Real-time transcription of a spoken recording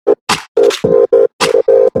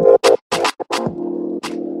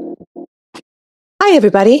Hi,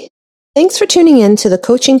 everybody. Thanks for tuning in to the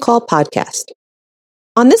Coaching Call podcast.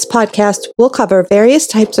 On this podcast, we'll cover various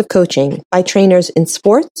types of coaching by trainers in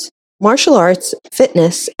sports, martial arts,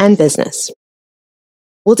 fitness, and business.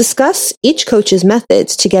 We'll discuss each coach's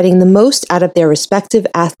methods to getting the most out of their respective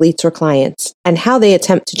athletes or clients and how they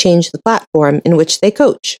attempt to change the platform in which they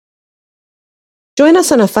coach. Join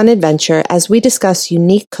us on a fun adventure as we discuss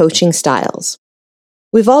unique coaching styles.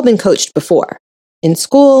 We've all been coached before, in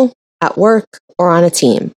school, at work, or on a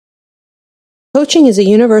team. Coaching is a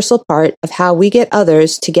universal part of how we get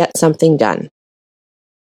others to get something done.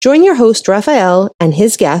 Join your host, Raphael, and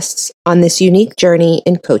his guests on this unique journey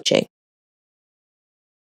in coaching.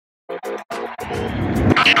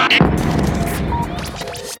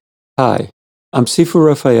 Hi, I'm Sifu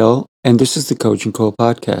Raphael, and this is the Coaching Call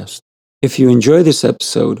podcast. If you enjoy this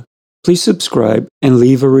episode, please subscribe and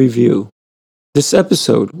leave a review. This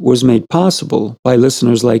episode was made possible by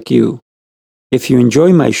listeners like you. If you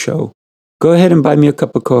enjoy my show, go ahead and buy me a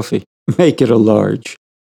cup of coffee. Make it a large.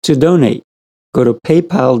 To donate, go to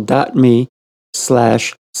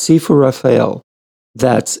paypal.me/SifuRaphael.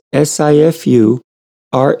 That's SIFURAFAEL.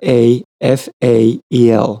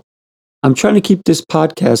 I'm trying to keep this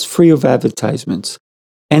podcast free of advertisements.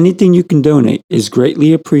 Anything you can donate is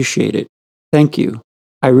greatly appreciated. Thank you.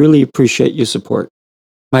 I really appreciate your support.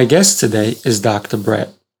 My guest today is Dr.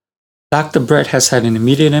 Brett. Dr. Brett has had an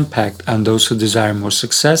immediate impact on those who desire more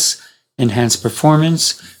success, enhanced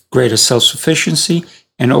performance, greater self-sufficiency,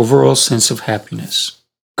 and overall sense of happiness.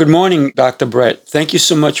 Good morning, Dr. Brett. Thank you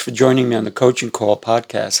so much for joining me on the Coaching Call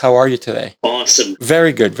podcast. How are you today? Awesome.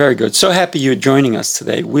 Very good, very good. So happy you're joining us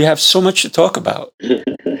today. We have so much to talk about.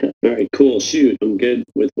 Very cool. Shoot, I'm good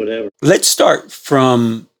with whatever. Let's start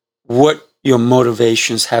from what your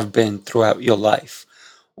motivations have been throughout your life.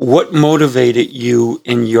 What motivated you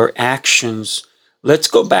in your actions? Let's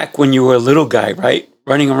go back when you were a little guy, right?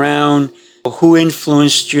 Running around. Who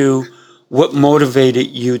influenced you? What motivated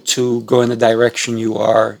you to go in the direction you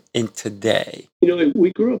are in today? You know,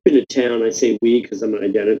 we grew up in a town, I say we because I'm an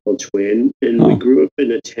identical twin, and we grew up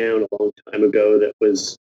in a town a long time ago that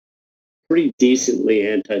was pretty decently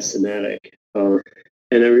anti-Semitic.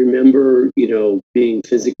 And I remember, being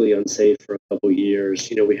physically unsafe for a couple years.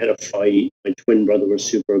 We had a fight. My twin brother was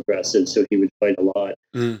super aggressive, so he would fight a lot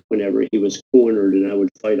whenever he was cornered, and I would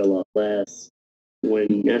fight a lot less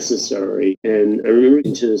when necessary. And I remember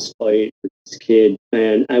getting to this fight with this kid,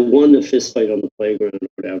 and I won the fist fight on the playground or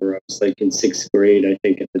whatever. I was like in sixth grade, I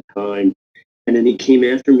think, at the time. And then he came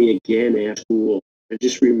after me again after school. I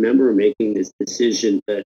just remember making this decision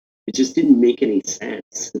that it just didn't make any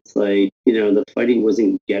sense. It's like, the fighting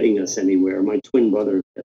wasn't getting us anywhere. My twin brother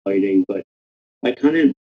kept fighting, but I kind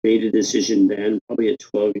of made a decision then, probably at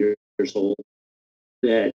 12 years old,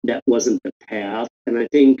 that wasn't the path. And I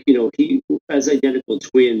think, he, as identical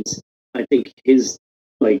twins, I think his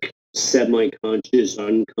like semi-conscious,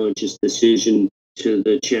 unconscious decision to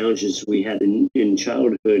the challenges we had in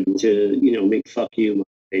childhood to, make fuck you,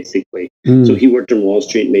 basically. So he worked on Wall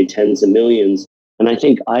Street, made tens of millions. And I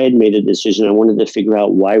think I had made a decision. I wanted to figure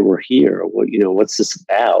out why we're here. What's this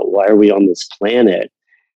about? Why are we on this planet?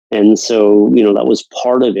 And so, that was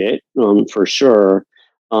part of it, for sure.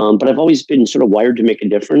 But I've always been sort of wired to make a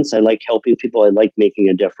difference. I like helping people. I like making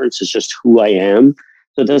a difference. It's just who I am.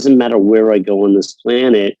 So it doesn't matter where I go on this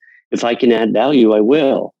planet. If I can add value, I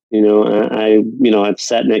will. I've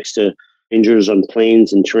sat next to strangers on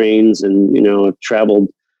planes and trains, and I've traveled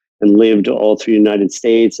and lived all through the United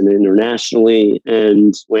States and internationally.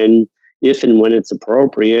 And if and when it's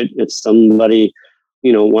appropriate, if somebody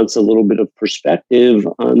wants a little bit of perspective,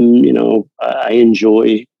 I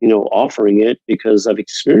enjoy, offering it because I've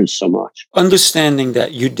experienced so much. Understanding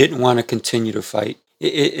that you didn't want to continue to fight.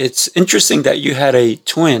 It's interesting that you had a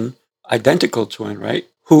twin, identical twin, right?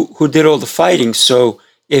 Who did all the fighting. So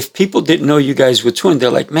if people didn't know you guys were twin, they're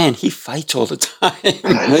like, man, he fights all the time.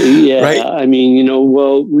 Yeah. Right? I mean,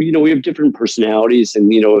 we have different personalities, and,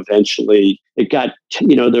 eventually it got,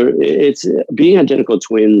 it's being identical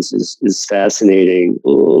twins is fascinating.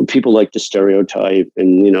 People like to stereotype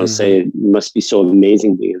and, say it must be so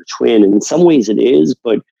amazing being a twin. And in some ways it is,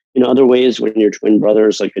 but in other ways, when your twin brother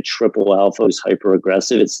is like a triple alpha who's hyper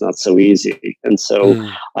aggressive, it's not so easy. And so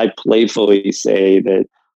I playfully say that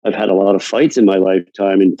I've had a lot of fights in my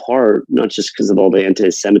lifetime, in part, not just because of all the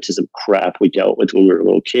anti-Semitism crap we dealt with when we were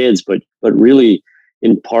little kids, but really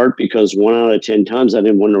in part because 1 out of 10 times I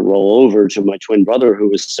didn't want to roll over to my twin brother who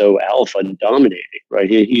was so alpha and dominating, right?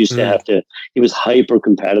 He used to have to, he was hyper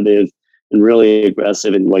competitive and really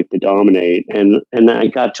aggressive and liked to dominate. And I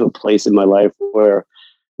got to a place in my life where,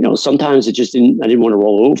 sometimes I didn't want to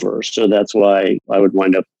roll over. So that's why I would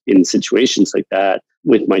wind up in situations like that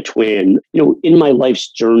with my twin. In my life's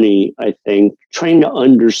journey, I think trying to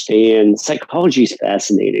understand psychology is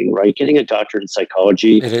fascinating, right? Getting a doctorate in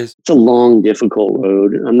psychology, It is. it's a long, difficult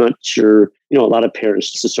road. I'm not sure, a lot of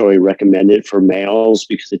parents necessarily recommend it for males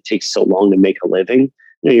because it takes so long to make a living.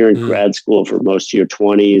 You're in grad school for most of your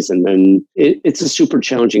 20s, and then it's a super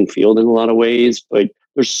challenging field in a lot of ways, but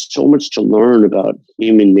there's so much to learn about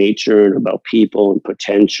human nature and about people and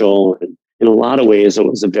potential. And in a lot of ways, it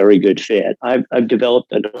was a very good fit. I've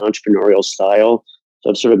developed an entrepreneurial style. So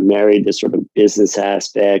I've sort of married the sort of business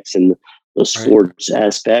aspects and the sports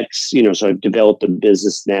aspects. So I've developed a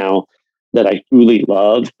business now that I truly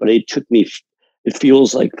love, but it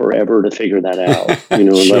feels like forever to figure that out.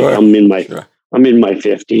 Sure, like I'm in my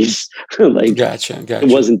 50s. Like, Gotcha. it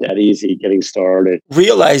wasn't that easy getting started.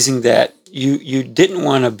 Realizing that you didn't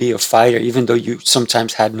want to be a fighter, even though you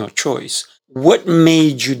sometimes had no choice. What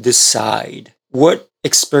made you decide? What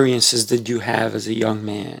experiences did you have as a young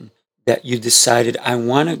man that you decided, I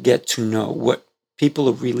want to get to know what people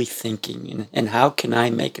are really thinking and how can I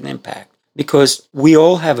make an impact? Because we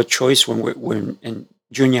all have a choice when we're in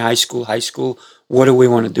junior high school. What do we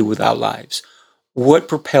want to do with our lives? What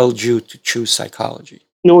propelled you to choose psychology?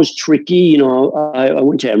 It was tricky. I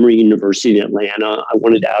went to Emory University in Atlanta. I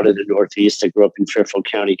wanted out of the Northeast. I grew up in Fairfield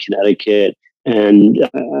County, Connecticut, and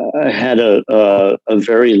I had a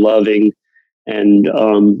very loving and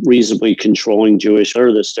reasonably controlling Jewish.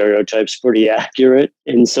 Or the stereotype's pretty accurate.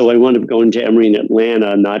 And so I wound up going to Emory in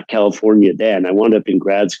Atlanta, not California then. I wound up in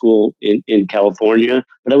grad school in California,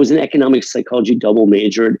 but I was an economic psychology double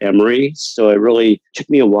major at Emory. So it really took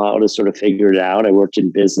me a while to sort of figure it out. I worked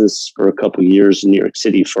in business for a couple of years in New York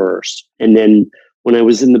City first. And then when I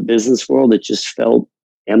was in the business world, it just felt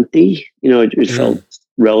empty. It felt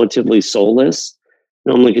relatively soulless.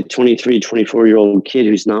 I'm like a 23, 24-year-old kid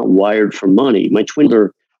who's not wired for money. My twin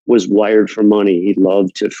brother was wired for money. He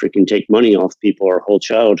loved to freaking take money off people our whole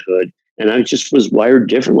childhood. And I just was wired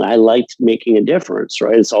differently. I liked making a difference,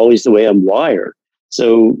 right? It's always the way I'm wired.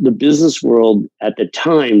 So the business world at the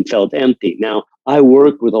time felt empty. Now, I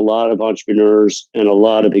work with a lot of entrepreneurs and a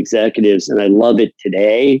lot of executives, and I love it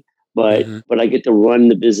today. But I get to run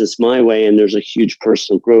the business my way, and there's a huge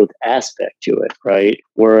personal growth aspect to it, right?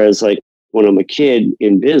 Whereas like when I'm a kid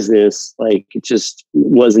in business, like it just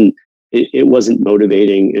wasn't, it wasn't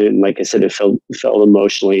motivating. And like I said, it felt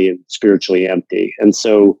emotionally and spiritually empty. And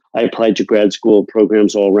so I applied to grad school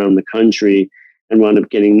programs all around the country and wound up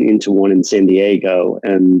getting into one in San Diego.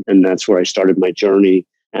 And that's where I started my journey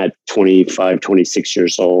at 25, 26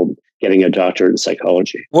 years old, getting a doctorate in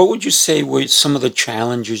psychology. What would you say were some of the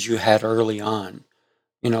challenges you had early on?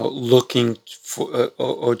 Looking for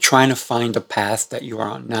or trying to find the path that you're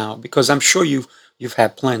on now? Because I'm sure you've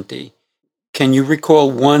had plenty. Can you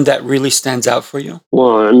recall one that really stands out for you?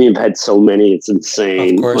 Well, I mean, I've had so many; it's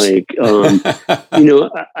insane. Of course. Like,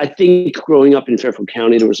 I think growing up in Fairfield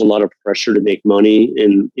County, there was a lot of pressure to make money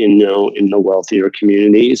in the wealthier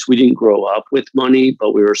communities. We didn't grow up with money,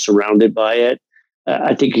 but we were surrounded by it.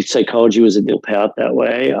 I think psychology was a deal path that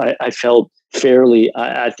way. I felt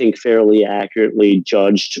I think fairly accurately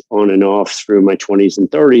judged on and off through my 20s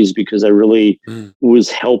and 30s because I really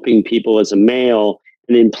was helping people as a male.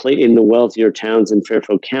 And in the wealthier towns in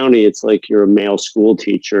Fairfield County, it's like you're a male school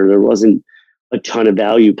teacher. There wasn't a ton of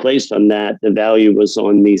value placed on that. The value was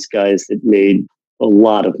on these guys that made a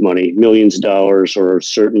lot of money, millions of dollars, or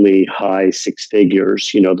certainly high six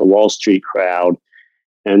figures, the Wall Street crowd.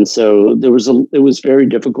 And so it was very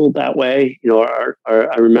difficult that way.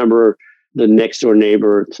 I remember the next door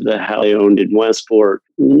neighbor to the house I owned in Westport,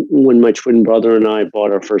 when my twin brother and I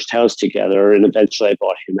bought our first house together, and eventually I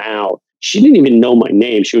bought him out. She didn't even know my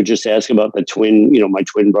name. She would just ask about my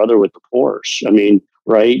twin brother with the Porsche. I mean,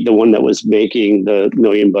 right? The one that was making the $1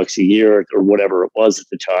 million a year or whatever it was at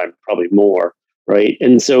the time, probably more. Right.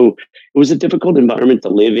 And so it was a difficult environment to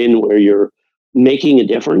live in where you're making a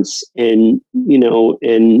difference and you're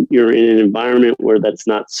in an environment where that's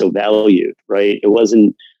not so valued. Right. It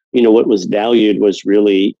wasn't, what was valued was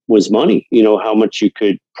money, how much you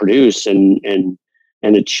could produce and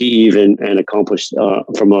achieve and accomplish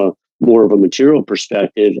from a more of a material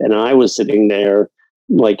perspective. And I was sitting there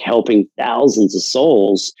like helping thousands of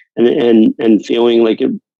souls and feeling like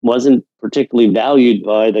it wasn't particularly valued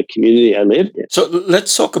by the community I lived in. So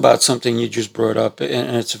let's talk about something you just brought up,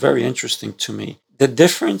 and it's very interesting to me. The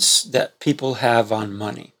difference that people have on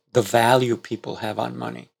money, the value people have on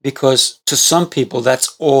money, because to some people,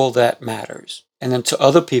 that's all that matters. And then to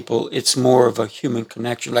other people, it's more of a human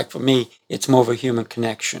connection. Like for me, it's more of a human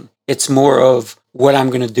connection. It's more of what I'm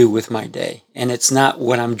going to do with my day. And it's not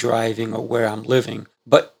what I'm driving or where I'm living.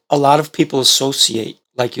 But a lot of people associate,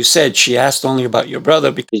 like you said, she asked only about your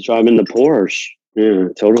brother because He's driving the Porsche. Yeah,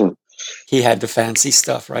 totally. he had the fancy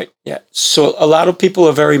stuff, right? Yeah. So a lot of people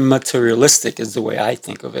are very materialistic is the way I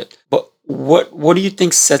think of it. But what do you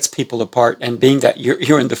think sets people apart? And being that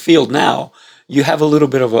you're in the field now, you have a little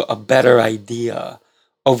bit of a better idea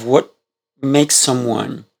of what makes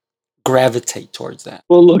someone gravitate towards that.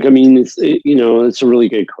 Well, look, I mean, it's a really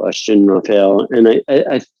good question, Rafael, and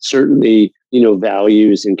I certainly,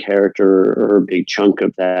 values and character are a big chunk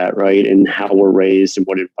of that, right? And how we're raised and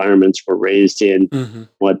what environments we're raised in, Mm-hmm.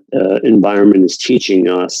 what environment is teaching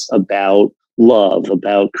us about love,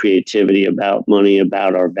 about creativity, about money,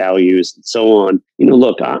 about our values, and so on.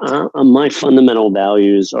 Look, my fundamental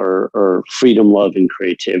values are freedom, love, and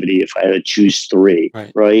creativity. If I had to choose three,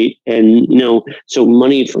 right? And so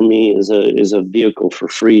money for me is a vehicle for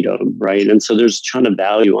freedom, right? And so there's a ton of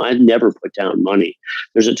value. I've never put down money.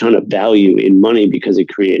 There's a ton of value in money because it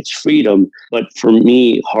creates freedom. But for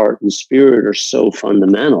me, heart and spirit are so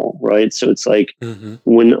fundamental, right? So it's like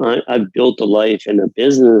when I've built a life and a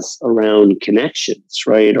business around connections,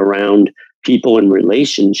 right? Around people and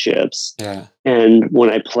relationships. Yeah. And when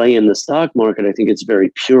I play in the stock market, I think it's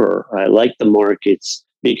very pure. I like the markets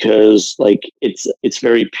because it's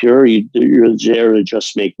very pure. You're there to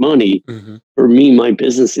just make money. For me, my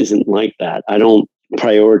business isn't like that. I don't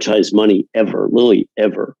prioritize money ever, really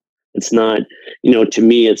ever. It's not, to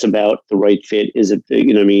me, it's about the right fit. Is it,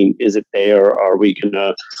 is it there? Are we going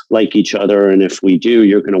to like each other? And if we do,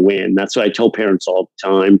 you're going to win. That's what I tell parents all the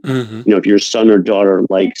time. If your son or daughter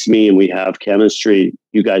likes me and we have chemistry,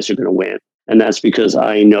 you guys are going to win. And that's because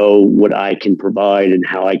I know what I can provide and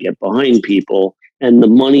how I get behind people. And the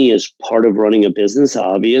money is part of running a business,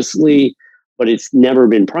 obviously, but it's never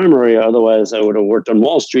been primary. Otherwise, I would have worked on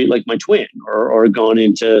Wall Street like my twin or gone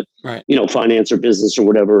into, finance or business or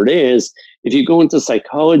whatever it is. If you go into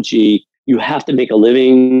psychology, you have to make a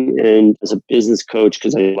living. And as a business coach,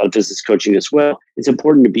 because I do a lot of business coaching as well, it's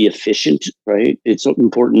important to be efficient, right? It's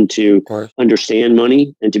important to understand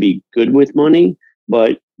money and to be good with money.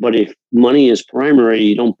 But if money is primary,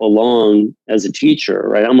 you don't belong as a teacher,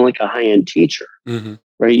 right? I'm like a high-end teacher,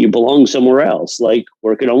 right? You belong somewhere else, like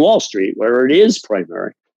working on Wall Street, where it is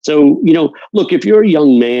primary. So, look, if you're a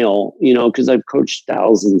young male, because I've coached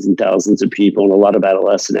thousands and thousands of people and a lot of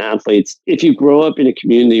adolescent athletes, if you grow up in a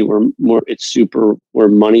community where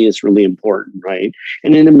money is really important, right?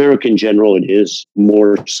 And in America in general, it is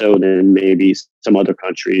more so than maybe some other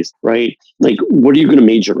countries, right? Like, what are you going to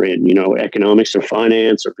major in? Economics or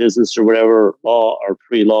finance or business or whatever, law or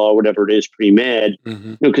pre-law, whatever it is, pre-med.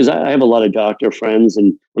 Because I have a lot of doctor friends,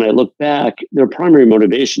 and when I look back, their primary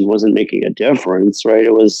motivation wasn't making a difference, right?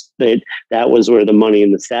 It was that was where the money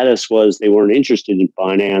and the status was. They weren't interested in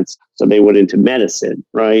finance, so they went into medicine,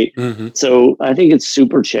 right? So I think it's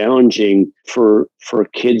super challenging for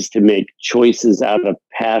kids to make choices out of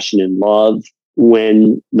passion and love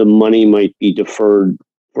when the money might be deferred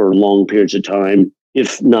for long periods of time,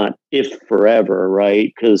 if forever,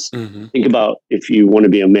 right? Because think about if you want to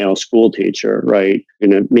be a male school teacher, right?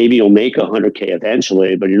 Maybe you'll make $100K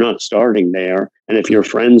eventually, but you're not starting there. And if your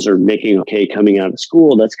friends are making okay coming out of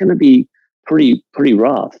school, that's going to be pretty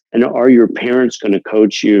rough. And are your parents going to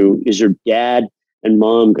coach you? Is your dad and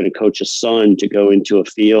mom going to coach a son to go into a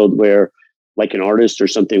field where, like an artist or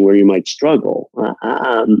something, where you might struggle?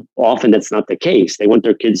 Often that's not the case. They want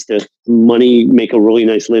their kids to make a really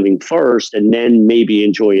nice living first and then maybe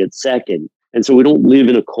enjoy it second. And so we don't live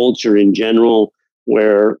in a culture in general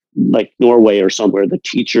where, like Norway or somewhere, the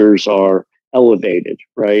teachers are elevated,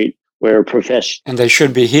 right? Where profession and they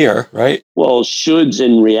should be here, right? Well, shoulds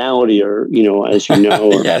in reality are, as you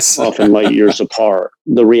know, are yes. often light years apart.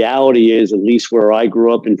 The reality is, at least where I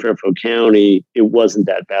grew up in Fairfield County, it wasn't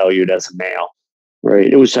that valued as a male,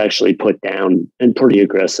 right? It was actually put down, and pretty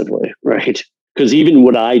aggressively, right? Because even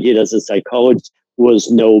what I did as a psychologist was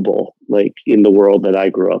noble, like in the world that I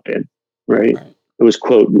grew up in, right? It was,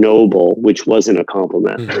 quote, noble, which wasn't a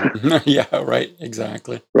compliment. Yeah, right.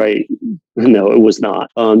 Exactly. Right. No, it was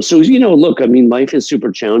not. So, look, I mean, life is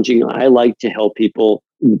super challenging. I like to help people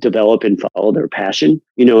develop and follow their passion,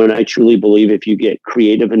 and I truly believe if you get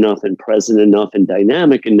creative enough and present enough and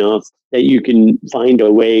dynamic enough, that you can find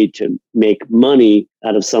a way to make money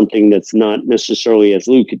out of something that's not necessarily as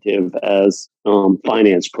lucrative as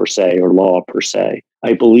finance per se or law per se.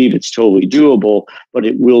 I believe it's totally doable, but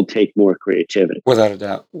it will take more creativity. Without a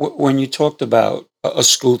doubt. When you talked about a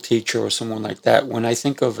school teacher or someone like that, when I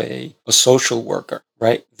think of a social worker,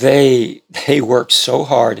 right? They work so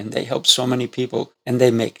hard and they help so many people and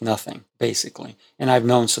they make nothing, basically. And I've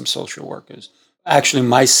known some social workers. Actually,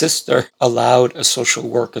 my sister allowed a social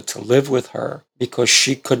worker to live with her because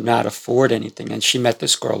she could not afford anything. And she met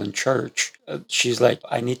this girl in church. She's like,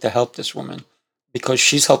 I need to help this woman because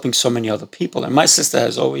she's helping so many other people. And my sister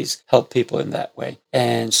has always helped people in that way.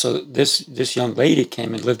 And so this young lady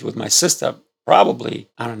came and lived with my sister probably,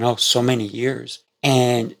 I don't know, so many years.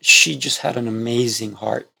 And she just had an amazing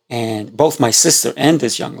heart. And both my sister and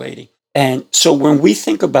this young lady. And so when we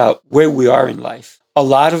think about where we are in life, a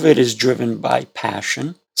lot of it is driven by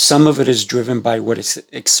passion. Some of it is driven by what is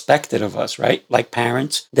expected of us, right? Like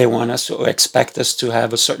parents, they want us or expect us to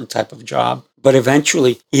have a certain type of job. But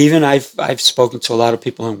eventually, even I've spoken to a lot of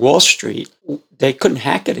people on Wall Street, they couldn't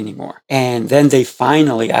hack it anymore. And then they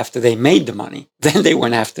finally, after they made the money, then they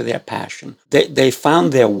went after their passion. They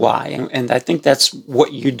found their why. And I think that's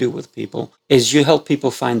what you do with people, is you help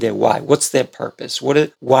people find their why. What's their purpose?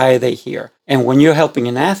 Why are they here? And when you're helping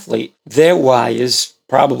an athlete, their why is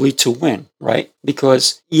probably to win, right?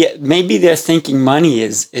 Because maybe they're thinking money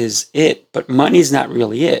is it, but money's not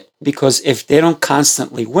really it. Because if they don't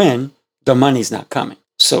constantly win, the money's not coming.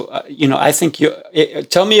 So, I think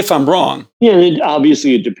tell me if I'm wrong. Yeah,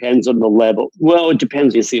 obviously it depends on the level. Well, it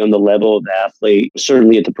depends obviously on the level of the athlete.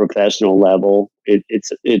 Certainly at the professional level,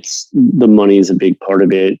 it's the money is a big part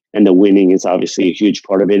of it, and the winning is obviously a huge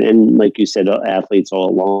part of it. And like you said, athletes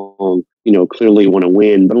all along, clearly want to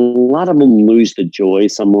win, but a lot of them lose the joy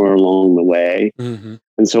somewhere along the way. Mm-hmm.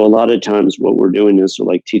 And so a lot of times what we're doing is we're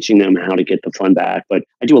like teaching them how to get the fun back. But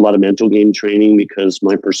I do a lot of mental game training because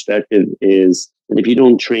my perspective is that if you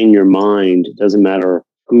don't train your mind, it doesn't matter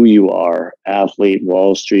who you are, athlete,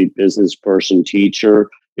 Wall Street, business person, teacher,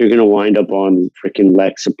 you're going to wind up on freaking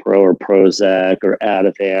Lexapro or Prozac or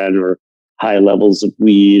Ativan or high levels of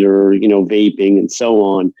weed or, vaping and so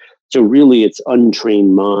on. So really it's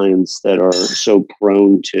untrained minds that are so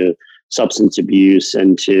prone to substance abuse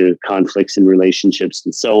and to conflicts in relationships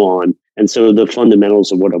and so on. And so the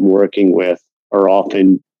fundamentals of what I'm working with are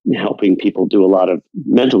often helping people do a lot of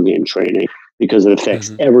mental game training because it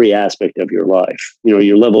affects every aspect of your life.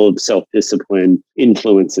 Your level of self-discipline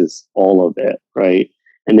influences all of it, right?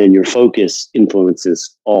 And then your focus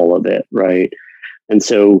influences all of it, right? And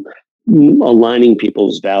so aligning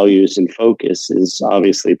people's values and focus is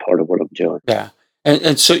obviously part of what I'm doing. Yeah.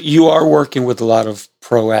 And so you are working with a lot of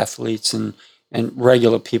pro athletes and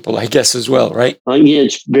regular people, I guess, as well, right? Yeah,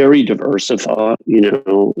 it's very diversified.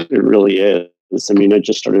 It really is. I mean, I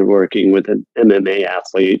just started working with an MMA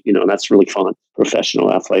athlete. That's really fun,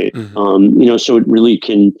 professional athlete. So it really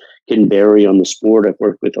can vary on the sport. I've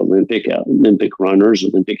worked with Olympic runners,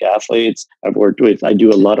 Olympic athletes. I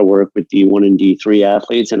do a lot of work with D1 and D3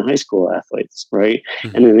 athletes and high school athletes, right?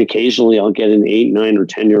 And then occasionally I'll get an 8, 9, or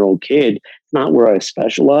 10-year-old kid. It's not where I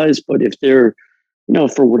specialize, but if they're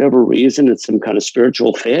for whatever reason, it's some kind of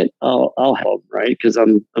spiritual fit, I'll help, right? Because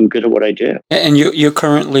I'm good at what I do. And you're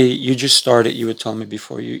currently, you just started, you were telling me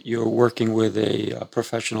before, you're working with a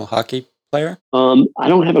professional hockey player? I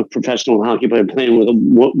don't have a professional hockey player.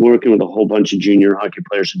 Working with a whole bunch of junior hockey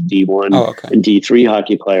players, D1 and D3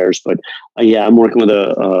 hockey players. But I'm working with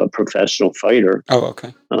a professional fighter. Oh,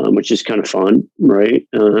 okay. Which is kind of fun, right?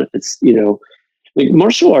 It's like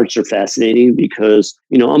martial arts are fascinating because,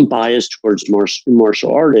 I'm biased towards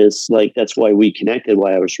martial artists. Like that's why we connected,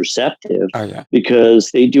 why I was receptive,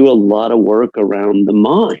 because they do a lot of work around the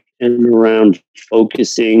mind and around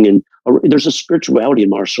focusing. And there's a spirituality in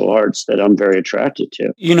martial arts that I'm very attracted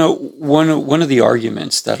to. One of the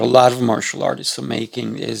arguments that a lot of martial artists are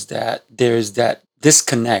making is that there's that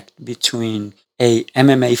disconnect between a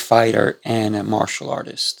MMA fighter and a martial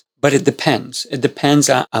artist. But it depends. It depends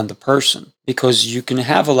on the person, because you can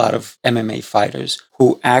have a lot of MMA fighters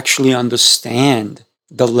who actually understand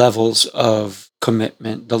the levels of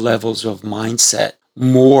commitment, the levels of mindset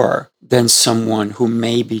more than someone who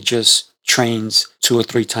maybe just trains 2 or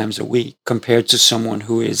 3 times a week, compared to someone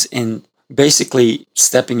who is in basically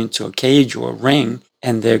stepping into a cage or a ring,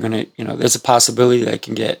 and they're going to, there's a possibility they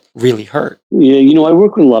can get really hurt. Yeah, I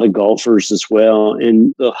work with a lot of golfers as well.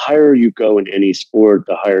 And the higher you go in any sport,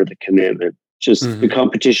 the higher the commitment. Just the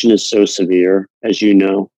competition is so severe, as you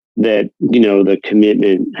know, that, the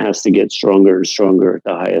commitment has to get stronger and stronger at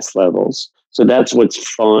the highest levels. So that's what's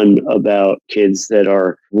fun about kids that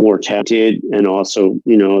are more talented. And also,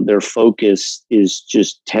 their focus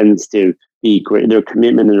tends to be great. Their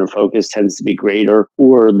commitment and their focus tends to be greater,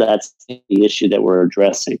 or that's the issue that we're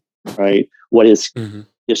addressing, right? What is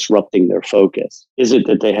disrupting their focus? Is it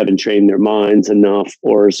that they haven't trained their minds enough,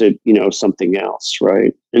 or is it, something else,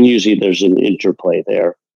 right? And usually there's an interplay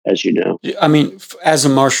there, as you know. I mean, as a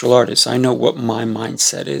martial artist, I know what my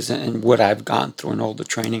mindset is and what I've gone through and all the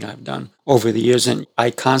training I've done over the years. And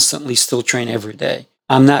I constantly still train every day.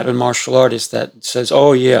 I'm not a martial artist that says,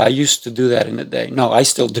 oh, yeah, I used to do that in a day. No, I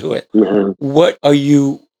still do it. Mm-hmm. What are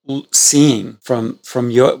you seeing from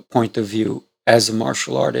your point of view as a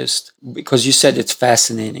martial artist? Because you said it's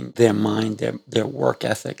fascinating, their mind, their work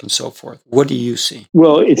ethic and so forth. What do you see?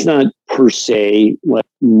 Well, it's not per se like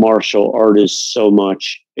martial artists so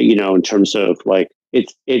much, in terms of like,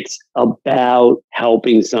 it's about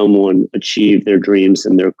helping someone achieve their dreams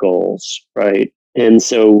and their goals, right? And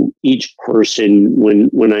so each person,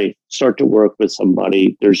 when I start to work with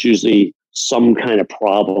somebody, there's usually some kind of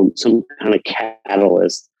problem, some kind of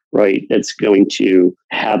catalyst, right? That's going to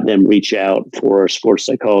have them reach out for a sports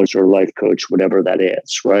psychologist or life coach, whatever that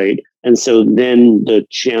is, right? And so then the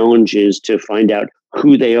challenge is to find out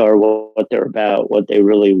who they are, what they're about, what they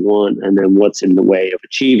really want, and then what's in the way of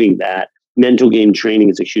achieving that. Mental game training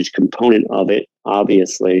is a huge component of it,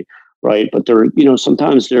 obviously, right? But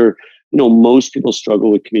sometimes most people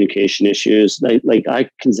struggle with communication issues. Like I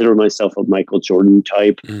consider myself a Michael Jordan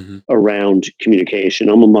type around communication.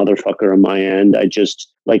 I'm a motherfucker on my end. I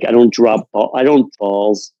don't drop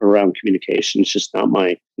balls around communication. It's just not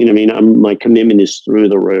my, my commitment is through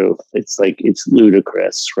the roof. It's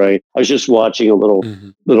ludicrous, right? I was just watching a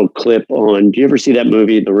little clip on, do you ever see that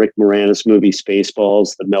movie, the Rick Moranis movie,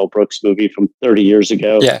 Spaceballs, the Mel Brooks movie from 30 years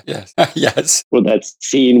ago? Yeah, yes, yes. Well, that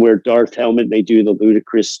scene where Darth Helmet, they do the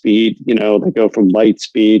ludicrous speed, they go from light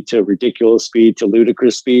speed to ridiculous speed to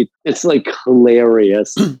ludicrous speed. It's like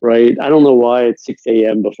hilarious, right? I don't know why at 6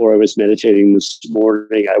 a.m. before I was meditating this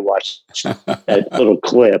morning, I watched that little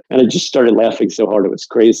clip and I just started laughing so hard it was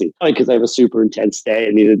crazy. Because I have a super intense day.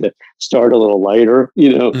 I needed to start a little lighter,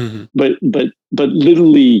 but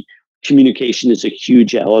literally communication is a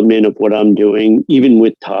huge element of what I'm doing, even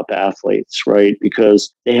with top athletes, right?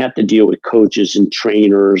 Because they have to deal with coaches and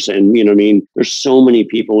trainers and, there's so many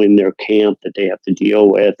people in their camp that they have to deal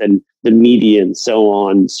with and the media and so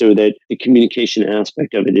on, so that the communication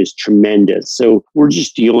aspect of it is tremendous. So we're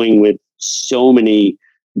just dealing with so many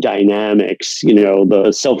dynamics.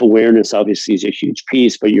 The self-awareness obviously is a huge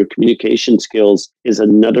piece, but your communication skills is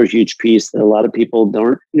another huge piece that a lot of people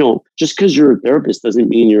don't, just because you're a therapist doesn't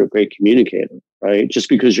mean you're a great communicator, right? Just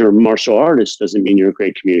because you're a martial artist doesn't mean you're a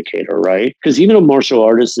great communicator, right? Because even a martial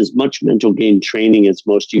artist, as much mental game training as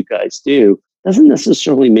most of you guys do, doesn't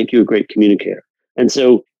necessarily make you a great communicator. And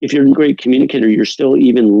so if you're a great communicator, you're still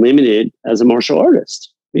even limited as a martial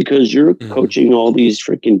artist because you're coaching all these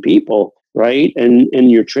freaking people, right? And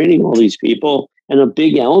you're training all these people. And a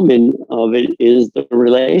big element of it is the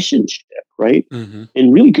relationship, right?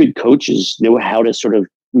 And really good coaches know how to sort of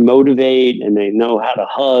motivate and they know how to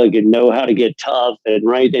hug and know how to get tough and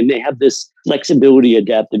right. And they have this flexibility,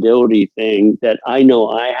 adaptability thing that I know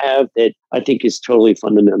I have that I think is totally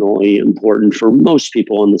fundamentally important for most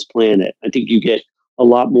people on this planet. I think you get a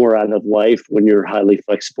lot more out of life when you're highly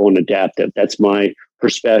flexible and adaptive. That's my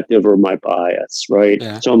perspective or my bias, right?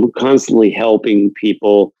 Yeah. So I'm constantly helping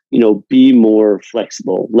people, be more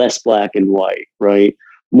flexible, less black and white, right?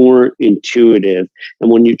 More intuitive. And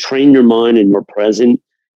when you train your mind and you're present,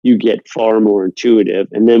 you get far more intuitive.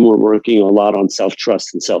 And then we're working a lot on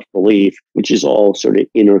self-trust and self-belief, which is all sort of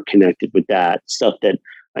interconnected with that stuff that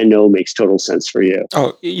I know makes total sense for you.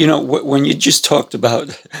 Oh, when you just talked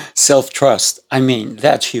about self-trust, I mean,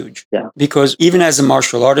 that's huge. Yeah. Because even as a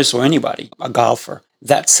martial artist or anybody, a golfer,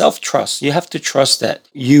 that self-trust, you have to trust that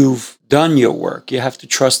you've done your work. You have to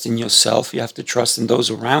trust in yourself. You have to trust in those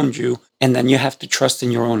around you. And then you have to trust in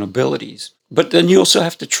your own abilities. But then you also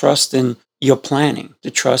have to trust in your planning, to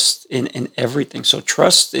trust in everything. So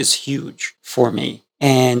trust is huge for me.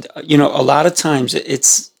 And, a lot of times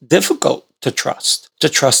it's difficult to trust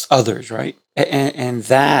others, right? And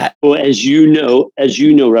that. Well, as you know,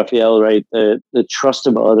 Raphael, right, the trust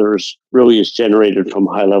of others really is generated from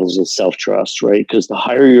high levels of self-trust, right? Because the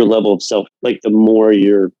higher your level of self, like the more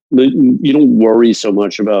you don't worry so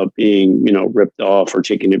much about being, ripped off or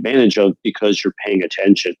taken advantage of because you're paying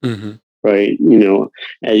attention. Right.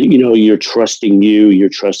 You're trusting you're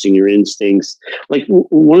trusting your instincts. Like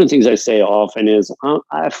one of the things I say often is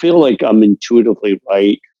I feel like I'm intuitively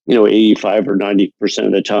right, 85 or 90%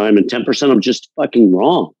 of the time, and 10% I'm just fucking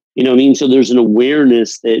wrong. You know what I mean? So there's an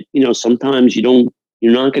awareness that, sometimes you're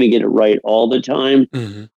not going to get it right all the time,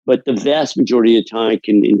 but the vast majority of the time I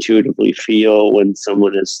can intuitively feel when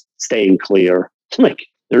someone is staying clear. Like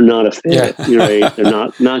they're not a fit, right? They're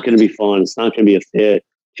not going to be fun. It's not going to be a fit.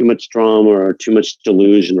 too much drama or too much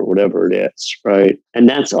delusion or whatever it is, right? And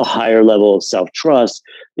that's a higher level of self-trust.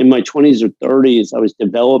 In my 20s or 30s, I was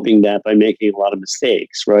developing that by making a lot of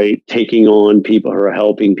mistakes, right? Taking on people or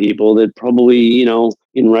helping people that probably,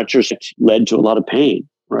 in retrospect led to a lot of pain,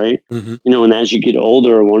 right? Mm-hmm. And as you get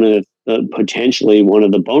older, potentially one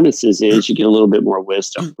of the bonuses is you get a little bit more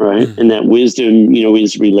wisdom, right? Mm-hmm. And that wisdom,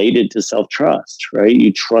 is related to self-trust, right?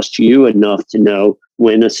 You trust you enough to know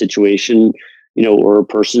when a situation, or a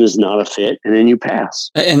person is not a fit, and then you pass.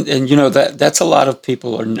 And that's a lot of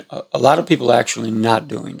people actually not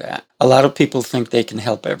doing that. A lot of people think they can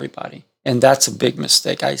help everybody, and that's a big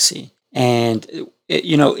mistake I see. And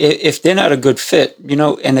if they're not a good fit,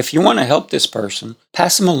 and if you want to help this person,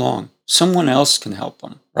 pass them along. Someone else can help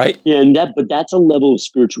them, right? Yeah, but that's a level of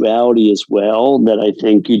spirituality as well that I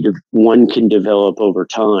think one can develop over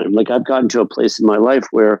time. Like I've gotten to a place in my life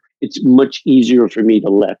where it's much easier for me to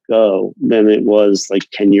let go than it was like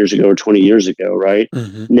 10 years ago or 20 years ago, right?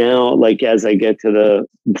 Mm-hmm. Now, like as I get to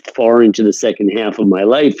the far into the second half of my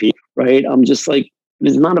life, right, I'm just like, if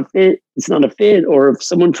it's not a fit, it's not a fit. Or if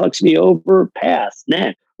someone fucks me over, pass,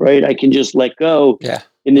 next, right? I can just let go. Yeah.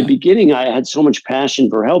 In the beginning, I had so much passion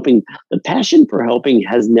for helping. The passion for helping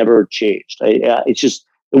has never changed. It's just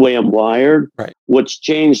the way I'm wired. Right. What's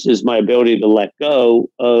changed is my ability to let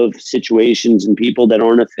go of situations and people that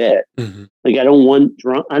aren't a fit. Mm-hmm. Like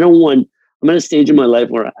I'm at a stage in my life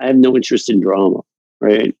where I have no interest in drama,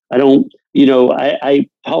 right? I don't,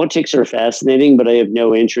 politics are fascinating, but I have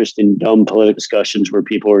no interest in dumb political discussions where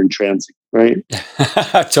people are intransigent, right?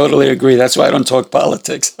 I totally agree. That's why I don't talk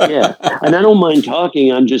politics. Yeah. And I don't mind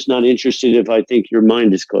talking. I'm just not interested if I think your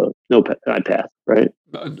mind is closed. No, I pass, right?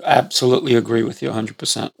 Absolutely agree with you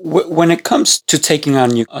 100%. When it comes to taking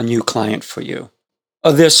on a new client for you,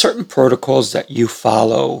 are there certain protocols that you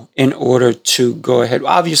follow in order to go ahead?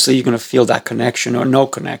 Obviously, you're going to feel that connection or no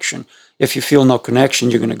connection. If you feel no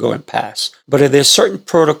connection, you're going to go and pass. But are there certain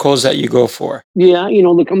protocols that you go for? Yeah,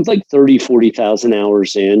 look, I'm like 30, 40,000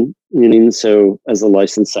 hours in, so as a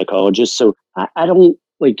licensed psychologist. So I don't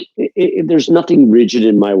like, there's nothing rigid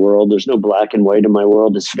in my world. There's no black and white in my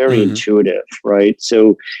world. It's very intuitive, right?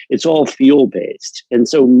 So it's all feel based. And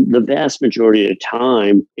so the vast majority of the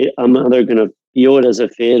time, I'm either going to feel it as a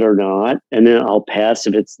fit or not, and then I'll pass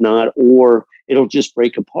if it's not, or it'll just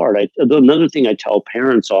break apart. Another thing I tell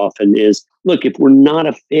parents often is, look, if we're not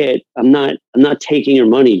a fit, I'm not taking your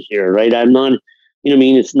money here, right? I'm not,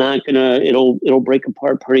 it's not gonna, it'll break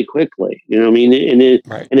apart pretty quickly,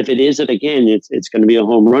 Right. and if it isn't, again, it's going to be a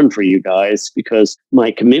home run for you guys because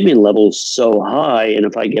my commitment level is so high, and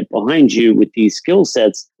if I get behind you with these skill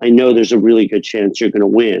sets, I know there's a really good chance you're going to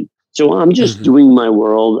win. So I'm just doing my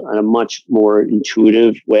world in a much more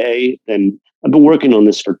intuitive way than I've been working on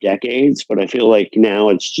this for decades, but I feel like now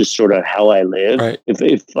it's just sort of how I live. Right. If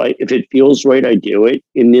it feels right, I do it.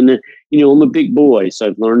 And then, I'm a big boy, so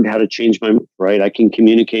I've learned how to change my, right? I can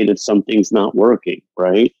communicate if something's not working,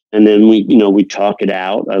 right? And then we talk it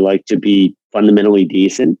out. I like to be fundamentally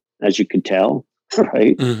decent, as you could tell.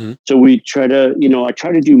 Right. Mm-hmm. So we try to, I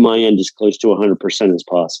try to do my end as close to 100% as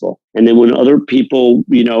possible. And then when other people,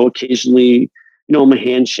 occasionally, I'm a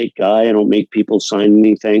handshake guy. I don't make people sign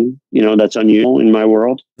anything, that's unusual in my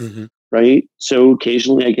world. Mm-hmm. Right. So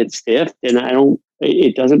occasionally I get stiff and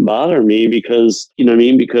it doesn't bother me because,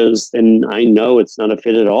 because then I know it's not a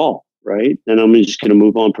fit at all. Right. Then I'm just going to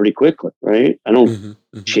move on pretty quickly. Right. I don't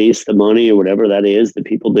chase the money or whatever that is that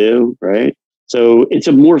people do. Right. So it's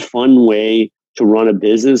a more fun way to run a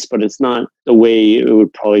business, but it's not the way it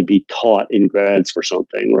would probably be taught in grads for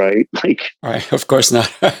something, right? Like, right, of course not.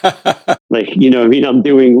 like, I'm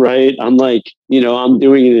doing right. I'm like, I'm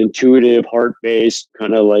doing an intuitive, heart-based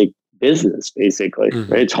kind of like business, basically,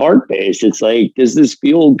 right? It's heart-based. It's like, does this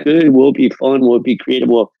feel good? Will it be fun? Will it be creative?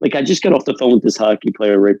 Well, like I just got off the phone with this hockey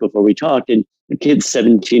player right before we talked, and the kid's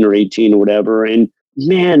 17 or 18 or whatever, and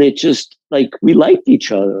man, it just like we liked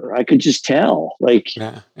each other. I could just tell. Like,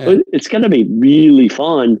 it's going to be really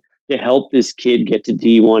fun to help this kid get to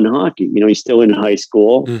D1 hockey. He's still in high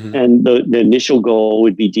school, and the initial goal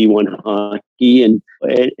would be D1 hockey,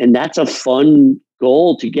 and that's a fun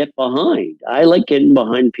goal to get behind. I like getting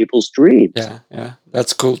behind people's dreams. Yeah,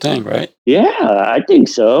 that's a cool thing, right? Yeah, I think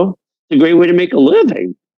so. It's a great way to make a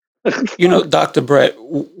living. Dr. Brett,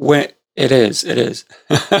 when it is.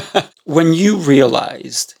 When you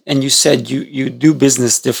realized, and you said you do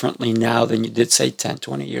business differently now than you did, say, 10,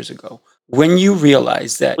 20 years ago. When you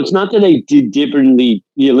realized that... It's not that I did differently.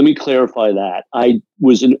 Yeah, let me clarify that. I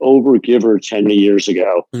was an overgiver 10 years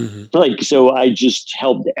ago. So I just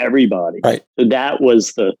helped everybody. Right. So that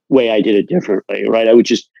was the way I did it differently, right? I would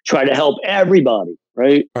just try to help everybody,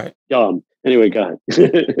 right? Right. Dumb. Anyway, go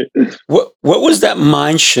ahead. What was that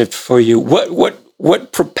mind shift for you?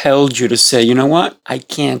 What propelled you to say, you know what, I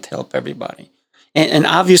can't help everybody? And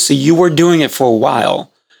obviously, you were doing it for a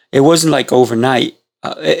while. It wasn't like overnight.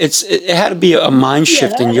 It had to be a mind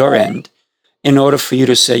shift in your end in order for you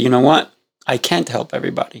to say, you know what, I can't help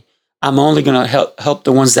everybody. I'm only going to help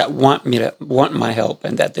the ones that want my help,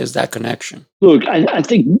 and that there's that connection. Look, I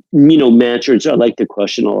think, I like the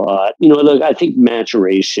question a lot. Look, I think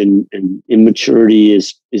maturation and immaturity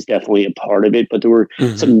is definitely a part of it, but there were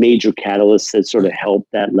some major catalysts that sort of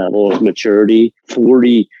helped that level of maturity.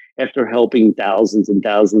 40, after helping thousands and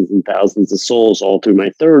thousands and thousands of souls all through my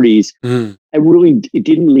 30s, it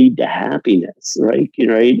didn't lead to happiness, right?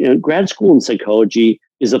 Grad school in psychology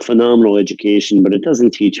is a phenomenal education, but it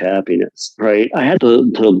doesn't teach happiness, right? I had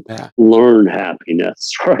to learn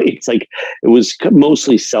happiness, right? It's like it was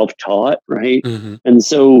mostly self-taught, right? And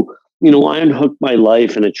so, I unhooked my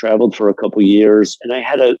life and I traveled for a couple of years, and I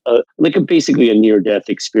had basically a near-death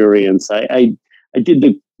experience. I did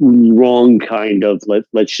the wrong kind of,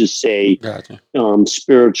 let's just say,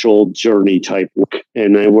 spiritual journey type work.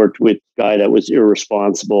 And I worked with a guy that was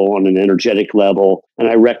irresponsible on an energetic level. And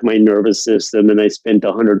I wrecked my nervous system. And I spent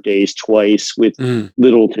 100 days twice with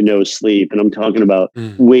little to no sleep. And I'm talking about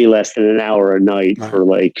way less than an hour a night for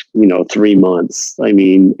 3 months. I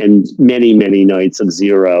mean, and many, many nights of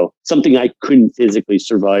zero. Something I couldn't physically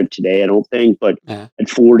survive today, I don't think. But at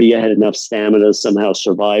 40, I had enough stamina to somehow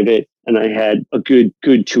survive it. And I had a good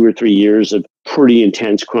 2 or 3 years of pretty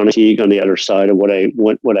intense chronic fatigue on the other side of what I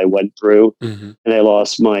went through. And I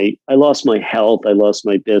lost my health, I lost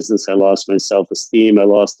my business, I lost my self-esteem, I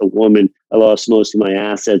lost a woman, I lost most of my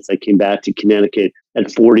assets. I came back to Connecticut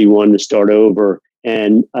at 41 to start over.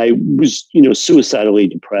 And I was, suicidally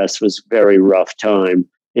depressed. It was a very rough time.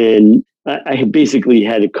 And I basically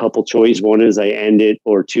had a couple choices. One is I end it,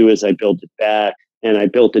 or two is I built it back. And I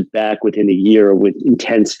built it back within a year with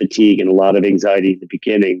intense fatigue and a lot of anxiety at the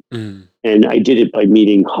beginning. And I did it by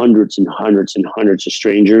meeting hundreds and hundreds and hundreds of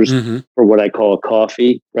strangers for what I call a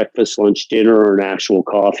coffee, breakfast, lunch, dinner, or an actual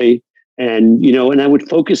coffee. And, and I would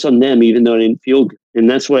focus on them even though I didn't feel good. And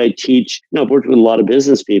that's what I teach. I've worked with a lot of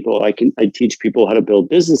business people. I teach people how to build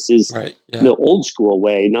businesses the old school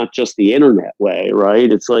way, not just the internet way,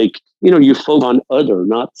 right? It's like, you focus on other,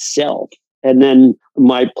 not self. And then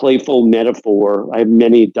my playful metaphor, I have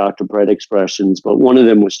many Dr. Brett expressions, but one of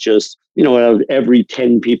them was just, out of every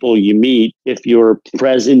 10 people you meet, if you're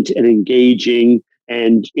present and engaging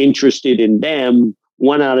and interested in them,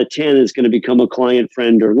 1 out of 10 is going to become a client,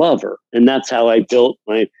 friend, or lover. And that's how I built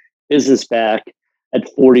my business back at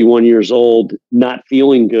 41 years old, not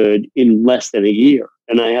feeling good, in less than a year.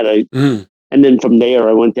 And I had and then from there,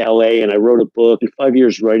 I went to LA and I wrote a book. In 5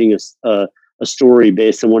 years writing a story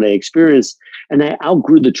based on what I experienced, and I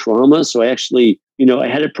outgrew the trauma. So I actually, I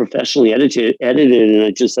had it professionally edited, and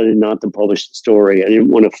I decided not to publish the story. I didn't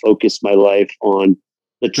want to focus my life on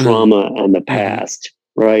the trauma and the past,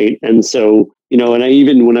 right? And so,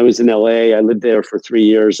 and when I was in LA, I lived there for 3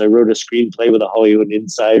 years. I wrote a screenplay with a Hollywood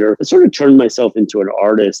Insider. I sort of turned myself into an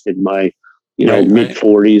artist in my mid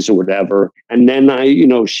 40s or whatever. And then I,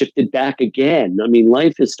 shifted back again. I mean,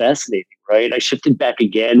 life is fascinating, right? I shifted back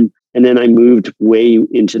again. And then I moved way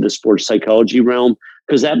into the sports psychology realm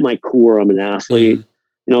because at my core, I'm an athlete.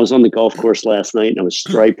 I was on the golf course last night and I was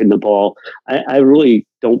striping the ball. I really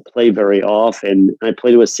don't play very often. I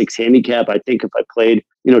play to a 6 handicap. I think if I played,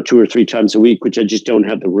 2 or 3 times a week, which I just don't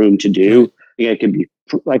have the room to do, I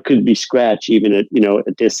could be scratch even at,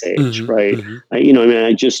 at this age, right?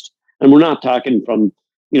 And we're not talking from,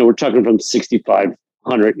 we're talking from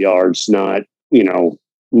 6,500 yards, not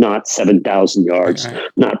 7,000 yards,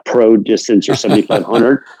 not pro distance or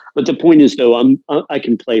 7,500. But the point is, though, I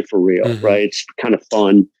can play for real, right? It's kind of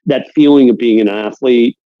fun. That feeling of being an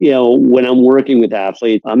athlete, when I'm working with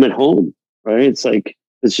athletes, I'm at home, right?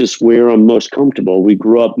 It's just where I'm most comfortable. We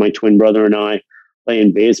grew up, my twin brother and I,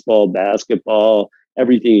 playing baseball, basketball,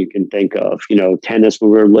 everything you can think of, tennis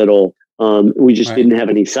when we were little. We just didn't have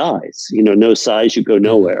any size. No size, you go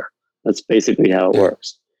nowhere. That's basically how it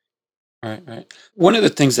works. Right. One of the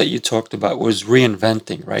things that you talked about was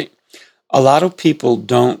reinventing, right? A lot of people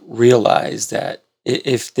don't realize that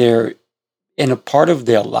if they're in a part of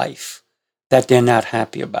their life that they're not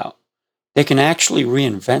happy about, they can actually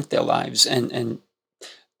reinvent their lives. And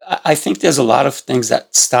I think there's a lot of things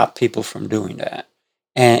that stop people from doing that.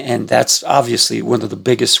 And that's obviously one of the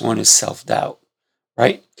biggest one is self-doubt,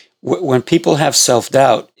 right? When people have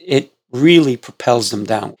self-doubt, it really propels them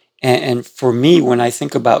down. And for me, when I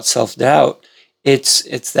think about self-doubt,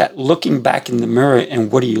 it's that looking back in the mirror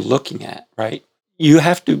and what are you looking at, right? You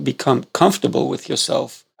have to become comfortable with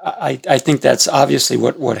yourself. I think that's obviously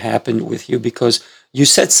what happened with you, because you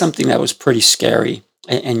said something that was pretty scary,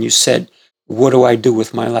 and you said, "What do I do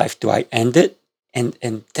with my life? Do I end it?"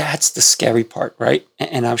 And that's the scary part, right?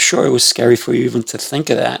 And I'm sure it was scary for you even to think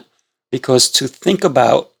of that, because to think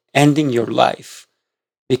about ending your life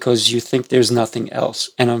because you think there's nothing else,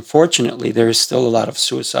 and unfortunately, there is still a lot of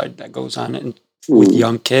suicide that goes on with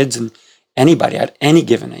young kids and anybody at any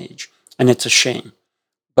given age, and it's a shame.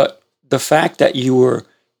 But the fact that you were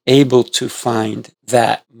able to find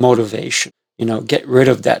that motivation, get rid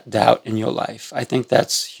of that doubt in your life, I think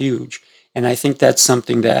that's huge. And I think that's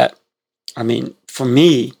something that, I mean, for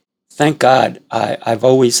me, thank God, I've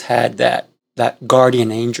always had that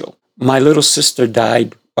guardian angel. My little sister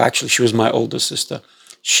died. Well, actually, she was my older sister.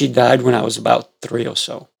 She died when I was about 3 or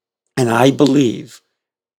so. And I believe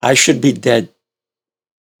I should be dead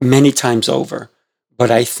many times over,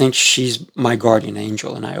 but I think she's my guardian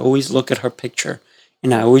angel. And I always look at her picture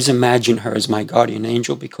and I always imagine her as my guardian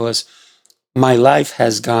angel, because my life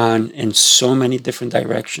has gone in so many different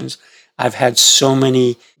directions. I've had so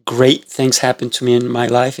many great things happen to me in my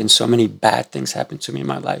life and so many bad things happen to me in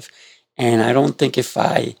my life. And I don't think if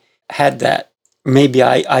I had that, maybe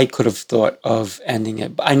I could have thought of ending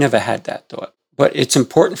it, but I never had that thought. But it's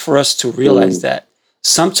important for us to realize that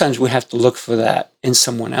sometimes we have to look for that in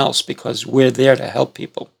someone else because we're there to help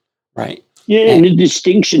people, right? Yeah, and the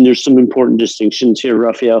distinction, there's some important distinctions here,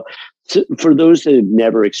 Raphael. So for those that have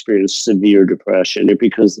never experienced severe depression,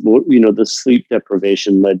 because the sleep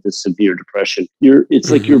deprivation led to severe depression, it's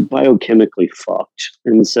like you're biochemically fucked.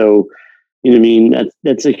 And so, I mean,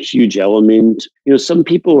 that's a huge element. Some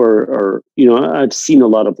people are, I've seen a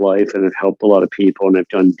lot of life and I've helped a lot of people, and I've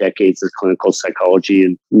done decades of clinical psychology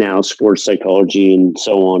and now sports psychology and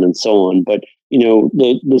so on and so on. But,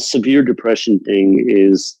 the severe depression thing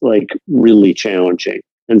is like really challenging.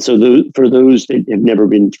 And so for those that have never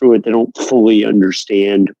been through it, they don't fully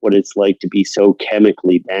understand what it's like to be so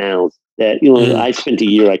chemically down that, I spent a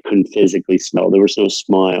year I couldn't physically smell. There was no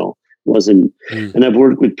smile. Wasn't. And I've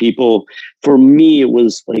worked with people. For me, it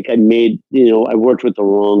was like I worked with the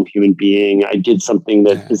wrong human being. I did something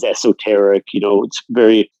that is esoteric. It's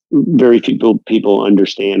very, very few people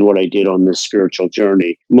understand what I did on this spiritual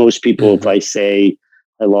journey. Most people, if I say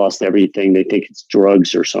I lost everything, they think it's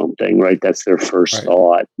drugs or something, right? That's their first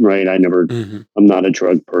thought, right? I'm not a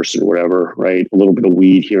drug person or whatever, right? A little bit of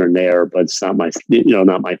weed here and there, but it's not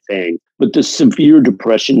not my thing. But the severe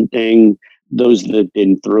depression thing, those that have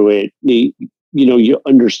been through it, you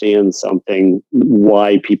understand something,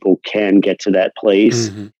 why people can get to that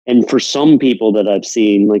place. And for some people that I've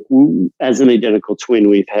seen, like as an identical twin,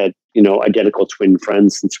 we've had, identical twin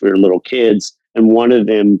friends since we were little kids. And one of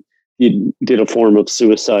them did a form of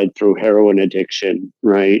suicide through heroin addiction,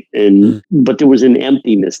 right? But there was an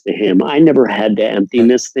emptiness to him. I never had the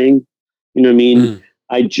emptiness thing. You know what I mean?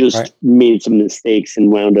 I just made some mistakes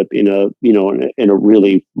and wound up in a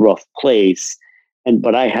really rough place.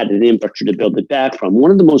 But I had an infrastructure to build it back from.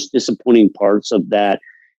 One of the most disappointing parts of that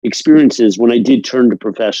experience is when I did turn to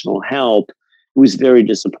professional help, it was very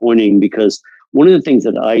disappointing because one of the things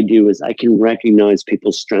that I do is I can recognize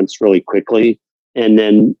people's strengths really quickly and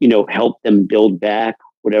then, help them build back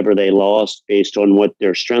whatever they lost based on what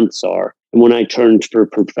their strengths are. And when I turned for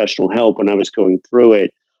professional help, when I was going through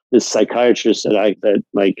it, this psychiatrist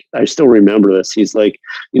I still remember this. He's like,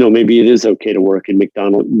 maybe it is okay to work in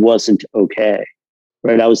McDonald's. It wasn't okay,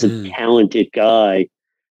 right? I was a talented guy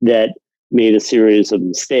that made a series of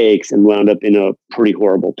mistakes and wound up in a pretty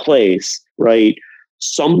horrible place, right?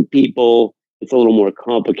 Some people, it's a little more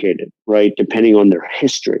complicated, right? Depending on their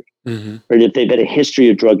history. Right? If they've had a history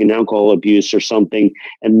of drug and alcohol abuse or something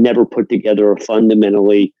and never put together a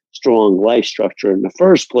fundamentally strong life structure in the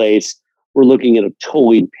first place, we're looking at a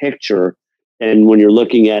totally picture. And when you're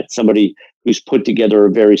looking at somebody who's put together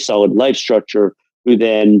a very solid life structure, who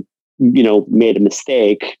then, made a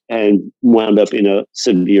mistake and wound up in a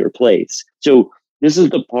severe place. So this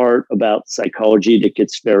is the part about psychology that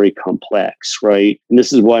gets very complex, right? And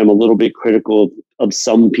this is why I'm a little bit critical of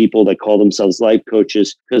some people that call themselves life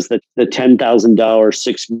coaches, because the $10,000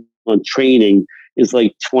 6-month training is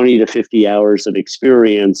like 20 to 50 hours of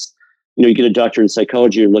experience. You get a doctor in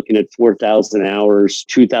psychology, you're looking at 4,000 hours,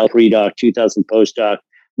 2,000 pre-doc, 2,000 post-doc,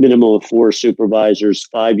 minimum of 4 supervisors,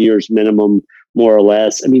 5 years minimum, more or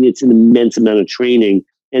less. I mean, it's an immense amount of training.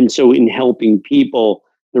 And so in helping people,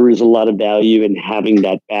 there is a lot of value in having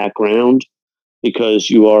that background because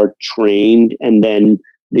you are trained, and then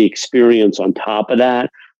the experience on top of that.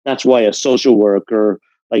 That's why a social worker,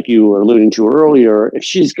 like you were alluding to earlier, if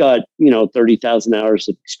she's got, 30,000 hours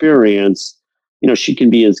of experience, she can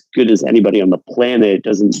be as good as anybody on the planet.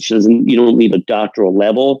 You don't need a doctoral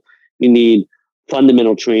level. You need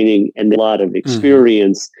fundamental training and a lot of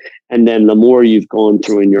experience. And then the more you've gone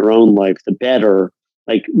through in your own life, the better.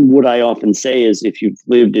 Like what I often say is if you've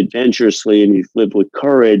lived adventurously and you've lived with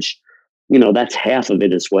courage, that's half of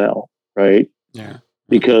it as well, right? Yeah.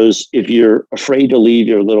 Because if you're afraid to leave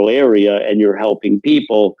your little area and you're helping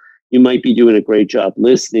people, you might be doing a great job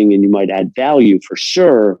listening and you might add value for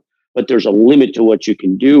sure, but there's a limit to what you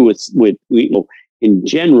can do with in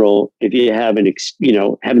general if you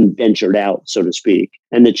haven't ventured out, so to speak.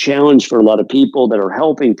 And the challenge for a lot of people that are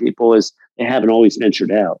helping people is they haven't always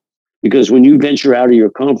ventured out. Because when you venture out of your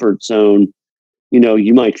comfort zone,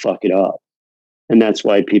 you might fuck it up. And that's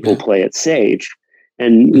why people play it safe.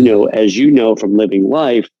 And, as you know from living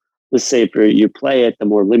life, the safer you play it, the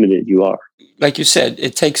more limited you are. Like you said,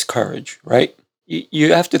 it takes courage, right?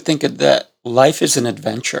 You have to think of that life is an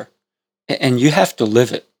adventure and you have to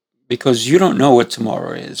live it because you don't know what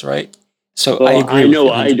tomorrow is, right? So I agree. I know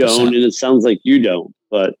with you 100%. I don't, and it sounds like you don't,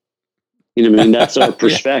 but that's our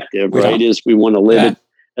perspective, right? Is we want to live it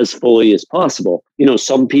as fully as possible.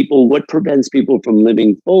 Some people, what prevents people from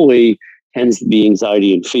living fully tends to be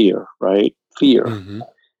anxiety and fear, right? Fear.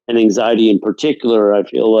 And anxiety in particular, I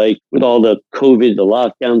feel like with all the COVID, the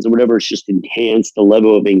lockdowns and whatever, it's just enhanced the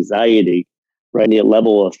level of anxiety, right? And the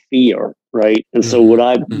level of fear, right? And so what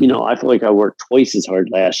I feel like I worked twice as hard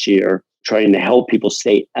last year trying to help people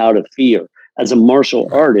stay out of fear. As a martial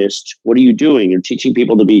artist, what are you doing? You're teaching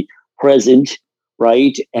people to be present,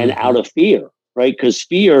 right? And out of fear, right? Because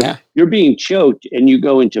fear, you're being choked and you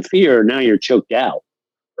go into fear, now you're choked out.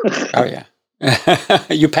 Oh, yeah.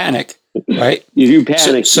 You panic, right? You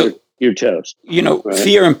panic, so you're toast. Right?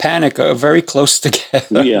 Fear and panic are very close together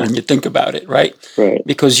when you think about it, right? Right.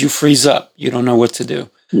 Because you freeze up. You don't know what to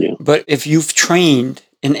do. Yeah. But if you've trained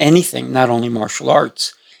in anything, not only martial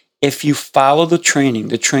arts, if you follow the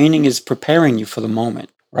training is preparing you for the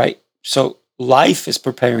moment, right? So life is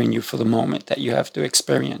preparing you for the moment that you have to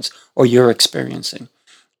experience or you're experiencing.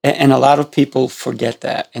 And a lot of people forget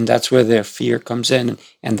that. And that's where their fear comes in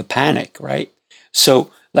and the panic, right?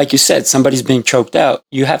 So like you said, somebody's being choked out.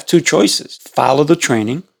 You have two choices: follow the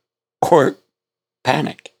training or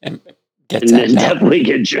panic and get and then definitely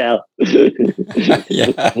get out.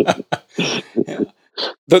 Yeah.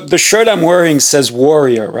 The shirt I'm wearing says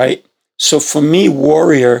warrior, right? So for me,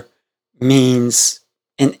 warrior means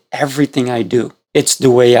in everything I do. It's the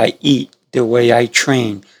way I eat, the way I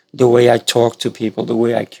train, the way I talk to people, the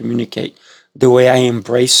way I communicate, the way I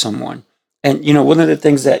embrace someone. And, one of the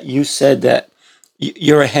things that you said that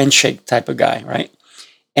you're a handshake type of guy, right?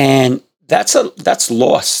 And that's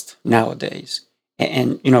lost nowadays.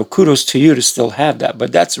 And, kudos to you to still have that,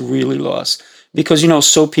 but that's really lost because,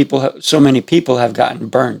 so many people have gotten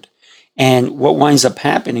burned. And what winds up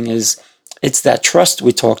happening is it's that trust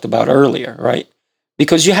we talked about earlier, right?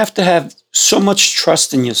 Because you have to have so much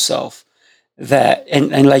trust in yourself that,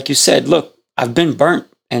 and like you said, look, I've been burnt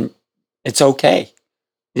and it's okay.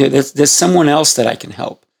 There's someone else that I can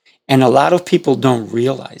help. And a lot of people don't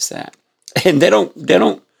realize that. And they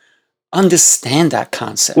don't understand that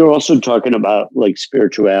concept. They're also talking about like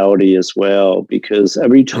spirituality as well, because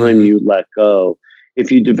every time you let go,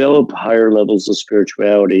 if you develop higher levels of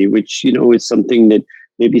spirituality, which, is something that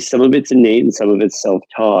maybe some of it's innate and some of it's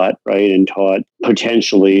self-taught, right? And taught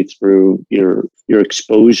potentially through your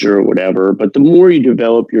exposure or whatever. But the more you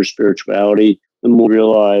develop your spirituality, the more you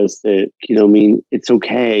realize that, it's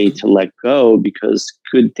okay to let go because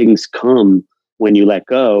good things come when you let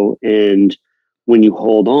go. And when you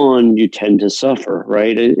hold on, you tend to suffer,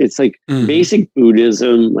 right? It's like basic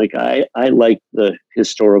Buddhism. Like I like the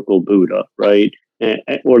historical Buddha, right?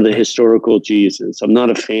 Or the historical Jesus. I'm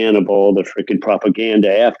not a fan of all the freaking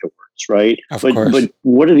propaganda afterwards, right? But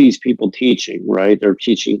what are these people teaching, right? They're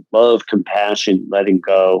teaching love, compassion, letting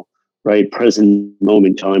go, right? Present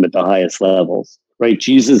moment time at the highest levels, right?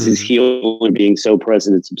 Jesus is healing, being so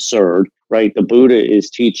present, it's absurd, right? The Buddha is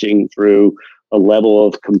teaching through a level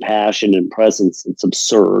of compassion and presence that's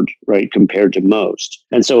absurd, right, compared to most.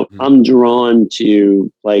 And so I'm drawn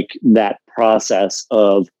to like that process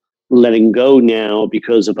of letting go now,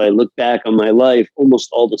 because if I look back on my life, almost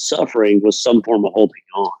all the suffering was some form of holding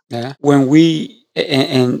on. Yeah.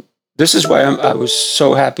 And this is why I was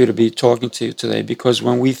so happy to be talking to you today, because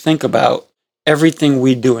when we think about everything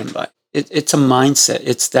we do in life, it's a mindset.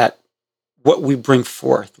 It's that what we bring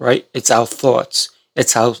forth, right? It's our thoughts.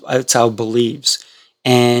 It's our beliefs.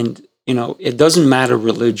 And, it doesn't matter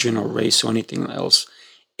religion or race or anything else.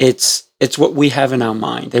 It's what we have in our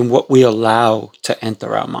mind and what we allow to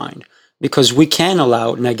enter our mind, because we can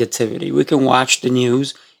allow negativity. We can watch the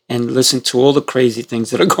news and listen to all the crazy things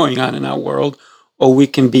that are going on in our world, or we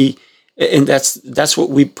can be, and that's what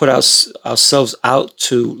we put ourselves out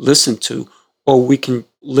to listen to, or we can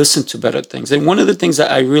listen to better things. And one of the things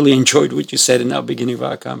that I really enjoyed what you said in the beginning of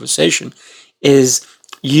our conversation is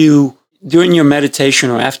you, during your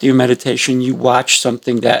meditation or after your meditation, you watch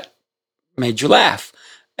something that made you laugh.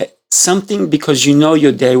 Something because you know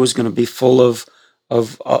your day was going to be full of a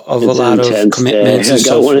lot of commitments day. and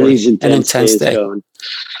so one forth. Of these an intense day. Going.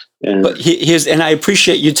 Yeah. But and I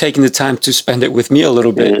appreciate you taking the time to spend it with me a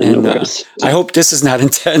little bit. Yeah, and I hope this is not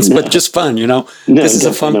intense, but just fun, this is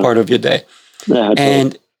a fun part of your day. No,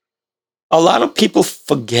 and a lot of people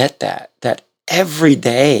forget that every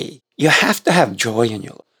day you have to have joy in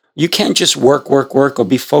your life. You can't just work, or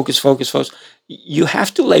be focused. You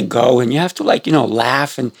have to let go, and you have to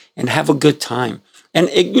laugh and have a good time. And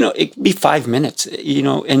it could be 5 minutes,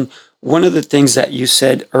 and one of the things that you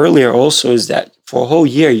said earlier also is that for a whole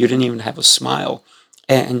year, you didn't even have a smile.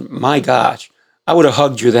 And my gosh, I would have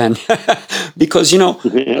hugged you then because,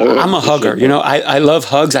 I'm a hugger. I love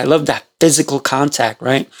hugs. I love that physical contact,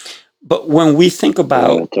 right? But when we think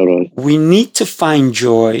about, we need to find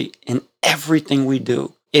joy in everything we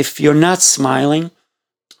do. If you're not smiling,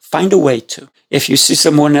 find a way to. If you see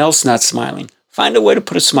someone else not smiling, find a way to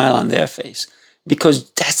put a smile on their face, because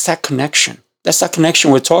that's that connection. That's that connection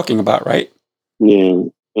we're talking about, right? Yeah,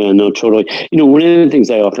 no, totally. One of the things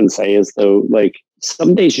I often say is, though, like,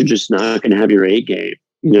 some days you're just not going to have your A game,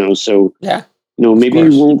 so yeah. Maybe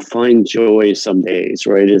you won't find joy some days,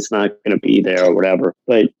 right? It's not going to be there or whatever.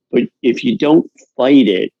 But if you don't fight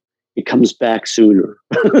it, it comes back sooner.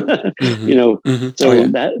 Mm-hmm. So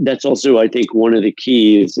that's also, I think, one of the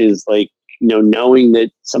keys is, like, knowing that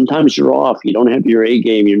sometimes you're off, you don't have your A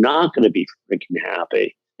game, you're not going to be freaking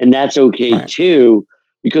happy, and that's okay too,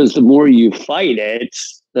 because the more you fight it,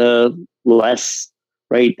 the less,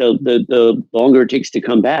 right? The longer it takes to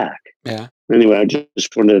come back. Yeah. Anyway, I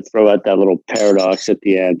just wanted to throw out that little paradox at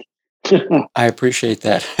the end. I appreciate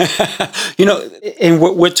that. And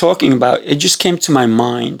what we're talking about, it just came to my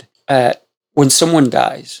mind when someone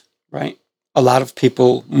dies, right? A lot of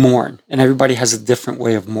people mourn, and everybody has a different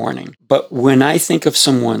way of mourning. But when I think of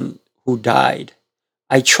someone who died,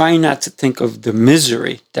 I try not to think of the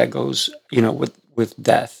misery that goes, with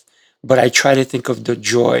death, but I try to think of the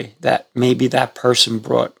joy that maybe that person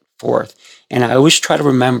brought forth. And I always try to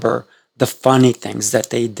remember the funny things that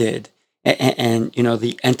they did, and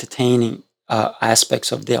the entertaining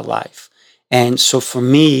aspects of their life. And so for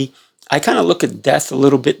me, I kind of look at death a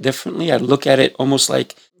little bit differently. I look at it almost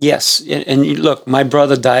like, yes, and look, my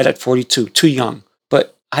brother died at 42, too young,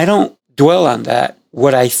 but I don't dwell on that.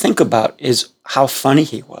 What I think about is how funny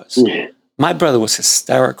he was. My brother was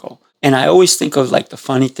hysterical. And I always think of, like, the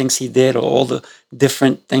funny things he did, or all the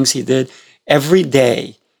different things he did. Every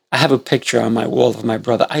day, I have a picture on my wall of my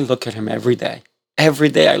brother. I look at him every day. Every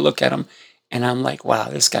day I look at him, and I'm like, wow,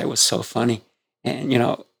 this guy was so funny. And,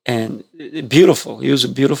 and beautiful. He was a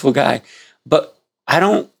beautiful guy. But I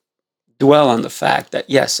don't dwell on the fact that,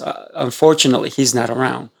 yes, unfortunately, he's not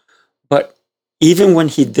around. But even when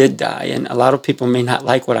he did die, and a lot of people may not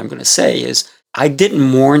like what I'm going to say, is I didn't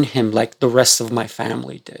mourn him like the rest of my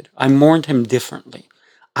family did. I mourned him differently.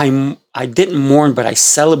 I didn't mourn, but I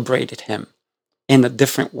celebrated him in a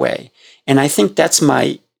different way. And I think that's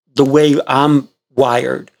the way I'm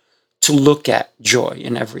wired to look at joy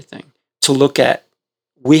in everything, to look at,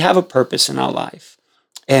 we have a purpose in our life,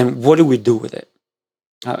 and what do we do with it?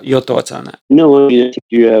 Your thoughts on that? No, I mean, I think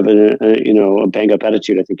you have a bang up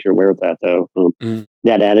attitude. I think you're aware of that, though.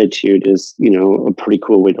 That attitude is, a pretty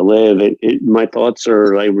cool way to live. My thoughts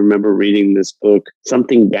are, I remember reading this book,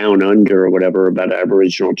 Something Down Under or whatever, about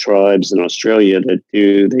Aboriginal tribes in Australia that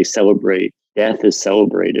they celebrate. Death is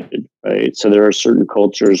celebrated, right? So there are certain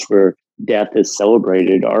cultures where death is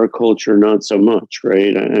celebrated. Our culture, not so much,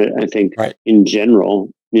 right? I think in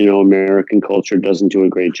general, American culture doesn't do a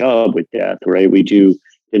great job with death, right? We do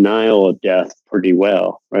denial of death pretty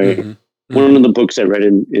well, right? Mm-hmm. One of the books I read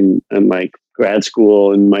in like grad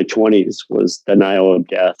school in my 20s was Denial of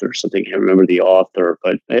Death or something. I can't remember the author,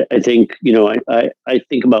 but I think, I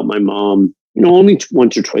think about my mom, only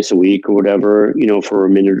once or twice a week or whatever, for a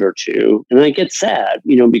minute or two. And I get sad,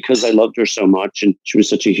 because I loved her so much, and she was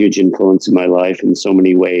such a huge influence in my life in so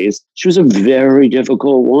many ways. She was a very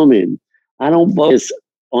difficult woman. I don't focus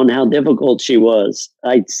on how difficult she was.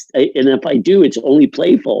 And if I do, it's only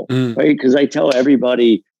playful, right? Because I tell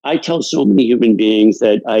so many human beings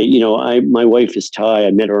that my wife is Thai.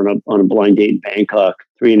 I met her on a blind date in Bangkok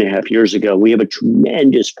 3.5 years ago. We have a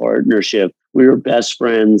tremendous partnership. We were best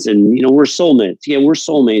friends, and we're soulmates. Yeah, we're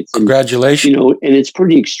soulmates. Congratulations. And it's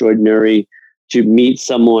pretty extraordinary to meet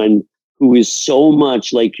someone who is so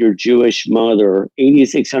much like your Jewish mother,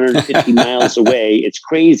 8,650 miles away. It's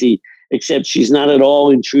crazy, except she's not at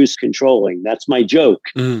all intrusive controlling. That's my joke.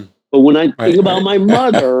 But when I think about my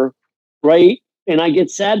mother, right, and I get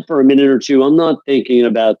sad for a minute or two, I'm not thinking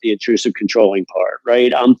about the intrusive controlling part,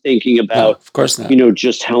 right? I'm thinking about, of course not.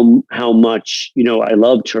 Just how much, I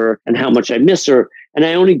loved her and how much I miss her. And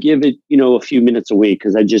I only give it, a few minutes a week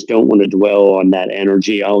because I just don't want to dwell on that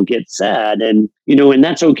energy. I'll get sad and, and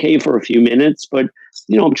that's okay for a few minutes. But,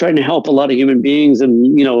 I'm trying to help a lot of human beings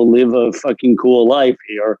and, live a fucking cool life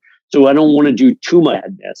here. So I don't want to do too much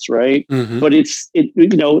madness, right? But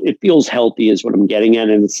it feels healthy is what I'm getting at.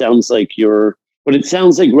 And it sounds like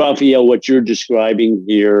Raphael, what you're describing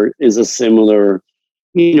here is a similar,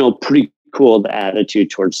 pretty cool attitude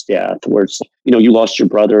towards death, where it's, you lost your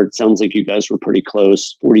brother. It sounds like you guys were pretty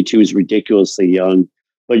close. 42 is ridiculously young,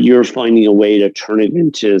 but you're finding a way to turn it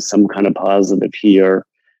into some kind of positive here,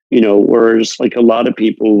 whereas like a lot of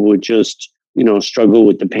people would just, struggle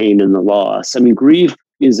with the pain and the loss. I mean, grief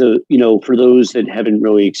is for those that haven't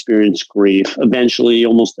really experienced grief, eventually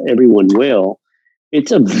almost everyone will.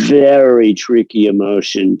 It's a very tricky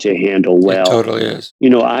emotion to handle well. It totally is.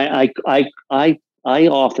 I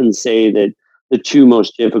often say that the two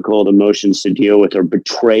most difficult emotions to deal with are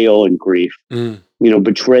betrayal and grief.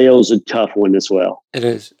 Betrayal is a tough one as well. It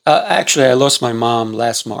is. Actually, I lost my mom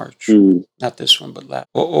last March. Not this one, but last.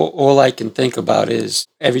 All I can think about is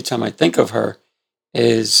every time I think of her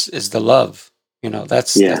is the love.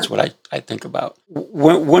 That's what I think about.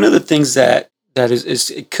 One of the things that is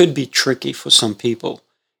it could be tricky for some people,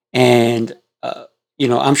 and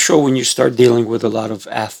I'm sure when you start dealing with a lot of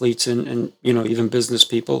athletes and even business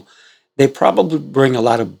people, they probably bring a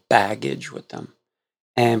lot of baggage with them.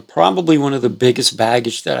 And probably one of the biggest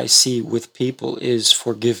baggage that I see with people is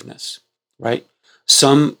forgiveness, right?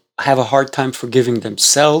 Some have a hard time forgiving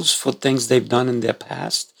themselves for things they've done in their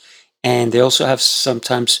past. And they also have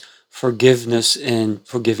sometimes forgiveness in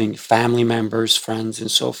forgiving family members, friends,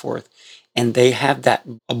 and so forth. And they have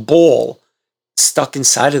a ball stuck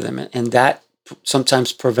inside of them. And that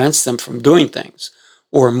sometimes prevents them from doing things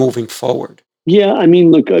or moving forward. Yeah,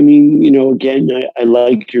 look, again, I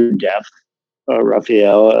like your depth.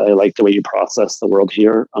 Raphael, I like the way you process the world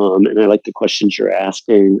here, and I like the questions you're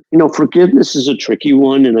asking. Forgiveness is a tricky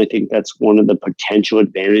one, and I think that's one of the potential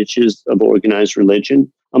advantages of organized religion.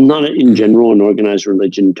 I'm not, in general, an organized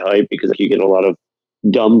religion type because you get a lot of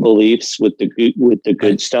dumb beliefs with the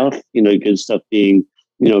good stuff. Good stuff being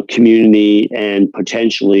community and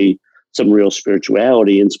potentially some real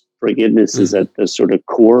spirituality, and forgiveness is at the sort of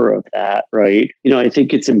core of that, right? I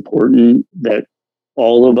think it's important that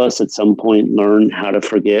all of us at some point learn how to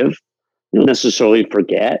forgive. You don't necessarily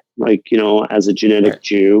forget, like, as a genetic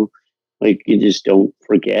Jew, like you just don't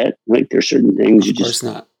forget. Like there's certain things you just,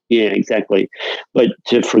 not. Yeah, exactly. But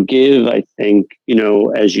to forgive, I think,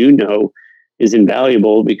 as is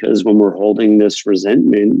invaluable because when we're holding this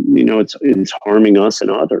resentment, it's harming us and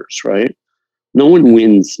others, right? No one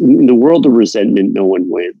wins. In the world of resentment, no one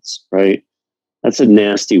wins, right? That's a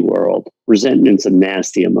nasty world. Resentment's a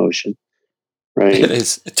nasty emotion. Right. It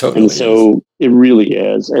is. It totally and so is. It really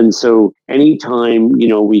is. And so anytime,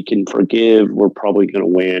 we can forgive, we're probably going to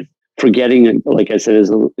win. Forgetting, like I said,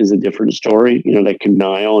 is a different story. That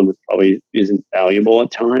denial and probably isn't valuable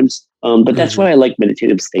at times. But that's why I like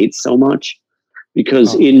meditative states so much,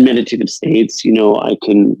 because meditative states, I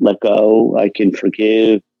can let go, I can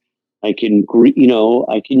forgive, I can,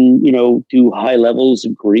 do high levels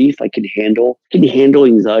of grief. I can handle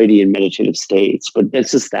anxiety in meditative states, but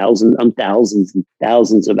that's just thousands and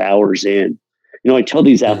thousands of hours in. I tell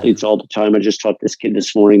these athletes all the time. I just taught this kid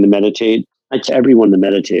this morning to meditate. I tell everyone to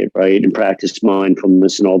meditate, right? And practice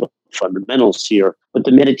mindfulness and all the fundamentals here. But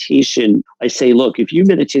the meditation, I say, look, if you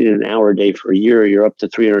meditated an hour a day for a year, you're up to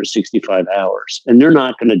 365 hours. And they're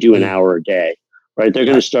not going to do an hour a day, right? They're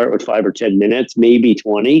going to start with 5 or 10 minutes, maybe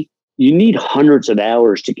 20. You need hundreds of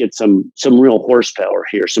hours to get some real horsepower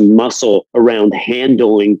here, some muscle around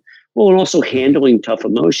handling, and also handling tough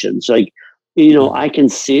emotions. Like, I can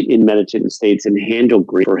sit in meditative states and handle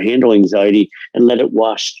grief or handle anxiety and let it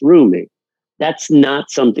wash through me. That's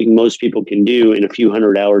not something most people can do in a few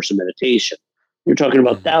hundred hours of meditation. You're talking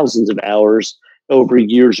about thousands of hours over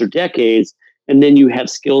years or decades. And then you have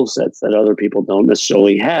skill sets that other people don't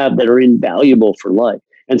necessarily have that are invaluable for life.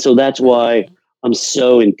 And so that's why I'm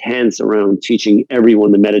so intense around teaching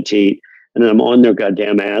everyone to meditate, and I'm on their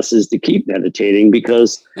goddamn asses to keep meditating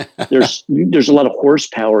because there's a lot of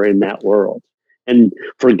horsepower in that world. And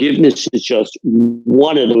forgiveness is just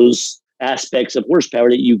one of those aspects of horsepower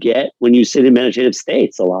that you get when you sit in meditative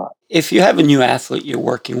states a lot. If you have a new athlete you're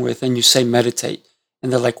working with and you say meditate,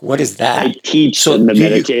 and they're like, what is that? I teach them to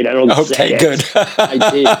meditate. I don't say good. it.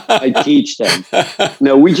 I teach them.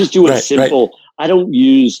 No, we just do a simple. Right. I don't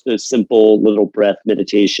use the simple little breath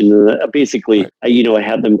meditation. Basically, I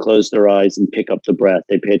have them close their eyes and pick up the breath.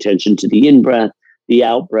 They pay attention to the in-breath, the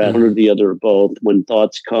out-breath, one or the other or both. When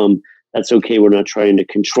thoughts come, that's okay. We're not trying to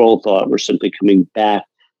control thought. We're simply coming back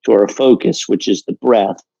to our focus, which is the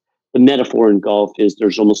breath. The metaphor in golf is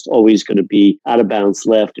there's almost always going to be out of bounds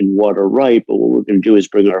left and water right. But what we're going to do is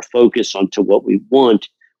bring our focus onto what we want,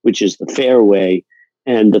 which is the fairway.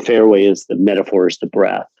 And the fairway is the metaphor is the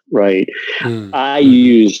breath, right? I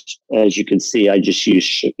use, as you can see, I just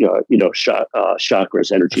use,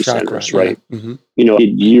 chakras, energy centers, right?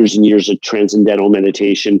 Years and years of transcendental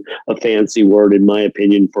meditation, a fancy word, in my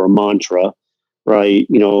opinion, for a mantra. Right.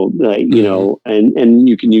 And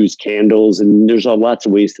you can use candles, and there's lots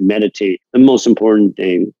of ways to meditate. The most important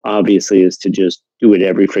thing, obviously, is to just do it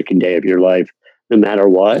every freaking day of your life, no matter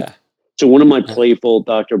what. Yeah. So one of my playful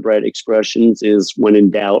Dr. Brett expressions is when in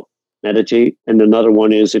doubt, meditate. And another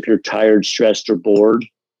one is if you're tired, stressed, or bored,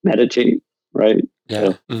 meditate. Right.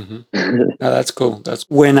 Yeah. So. No, that's cool. That's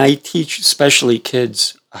when I teach, especially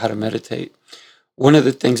kids, how to meditate. One of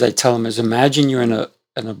the things I tell them is imagine you're in a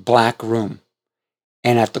black room.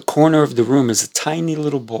 And at the corner of the room is a tiny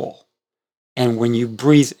little ball. And when you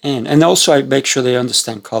breathe in, and also I make sure they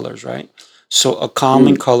understand colors, right? So a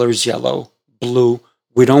calming color is yellow, blue.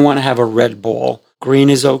 We don't want to have a red ball. Green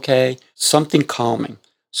is okay. Something calming.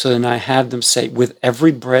 So then I have them say, with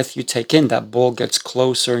every breath you take in, that ball gets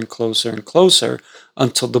closer and closer and closer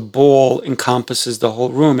until the ball encompasses the whole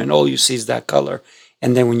room and all you see is that color.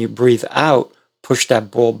 And then when you breathe out, push that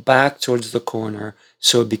ball back towards the corner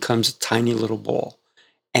so it becomes a tiny little ball.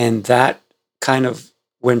 And that kind of,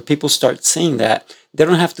 when people start seeing that, they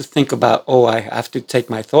don't have to think about, I have to take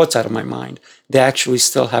my thoughts out of my mind. They actually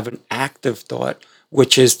still have an active thought,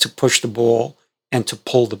 which is to push the ball and to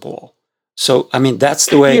pull the ball. So, I mean, that's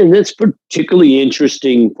the way. Yeah, and that's particularly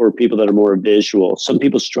interesting for people that are more visual. Some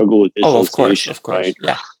people struggle with visualization. Of course. Right?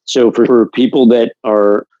 Yeah. So for people that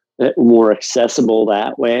are more accessible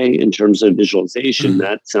that way in terms of visualization,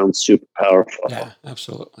 that sounds super powerful. Yeah,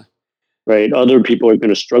 absolutely. Right. Other people are going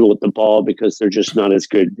to struggle with the ball because they're just not as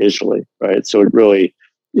good visually. Right. So to me,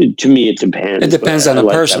 it depends. It depends on the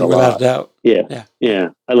person, without doubt. Yeah.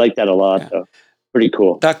 I like that a lot, though. Pretty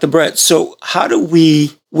cool. Dr. Brett, so how do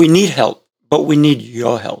we need help, but we need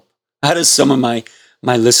your help. How does some of my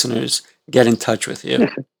listeners get in touch with you?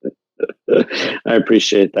 I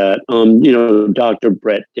appreciate that.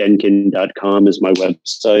 DrBrettDenkin.com is my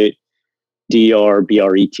website.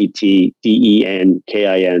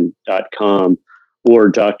 DrBrettDenkin.com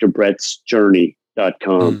or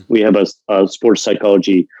drbrettsjourney.com. We have a sports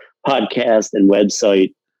psychology podcast and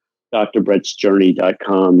website,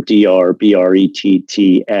 drbrettsjourney.com,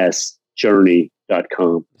 DrBretts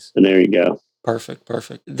journey.com. And there you go. Perfect.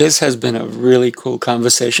 This has been a really cool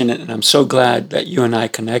conversation, and I'm so glad that you and I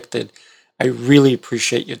connected. I really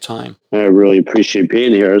appreciate your time. I really appreciate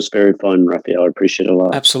being here. It was very fun, Raphael. I appreciate it a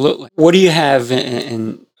lot. Absolutely. What do you have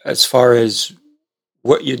in as far as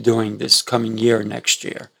what you're doing this coming year, next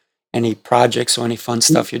year? Any projects or any fun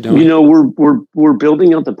stuff you're doing? We're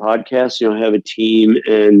building out the podcast. I have a team,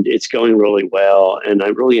 and it's going really well, and I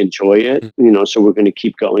really enjoy it. So we're going to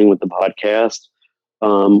keep going with the podcast.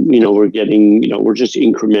 We're just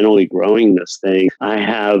incrementally growing this thing. I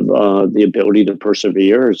have the ability to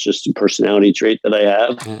persevere. It's just a personality trait that I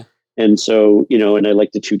have. Mm-hmm. And so, and I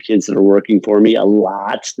like the two kids that are working for me a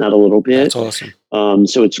lot, not a little bit. That's awesome.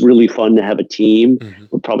 So it's really fun to have a team. Mm-hmm.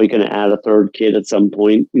 We're probably going to add a third kid at some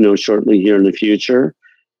point, shortly here in the future.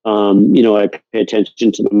 I pay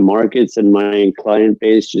attention to the markets, and my client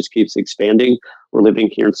base just keeps expanding. We're living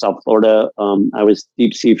here in South Florida. I was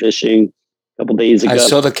deep sea fishing a couple days ago. I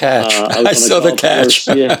saw the catch. I saw the catch.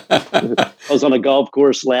 I was on a golf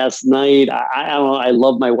course last night. I don't know. I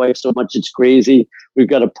love my wife so much. It's crazy. We've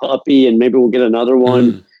got a puppy, and maybe we'll get another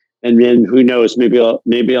one. And then who knows? Maybe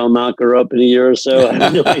I'll knock her up in a year or so. I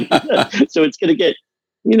have no idea. So it's going to get,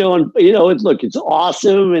 it's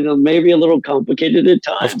awesome, and maybe a little complicated at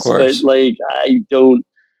times. Of course. But I don't,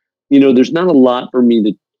 there's not a lot for me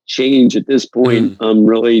to change at this point. I'm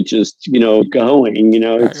really just, going.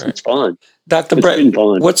 It's fun. Dr. Brett,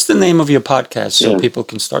 what's the name of your podcast so people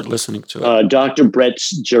can start listening to it?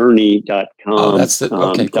 drbrettsjourney.com. Oh, that's the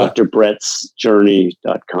okay. Cool.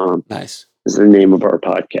 drbrettsjourney.com. Nice. Is the name of our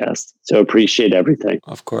podcast. So appreciate everything.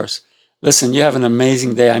 Of course. Listen, you have an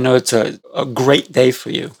amazing day. I know it's a great day for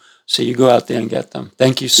you. So you go out there and get them.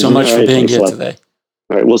 Thank you so much for being here today.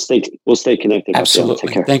 All right, we'll stay connected.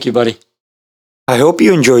 Absolutely. Thank you, buddy. I hope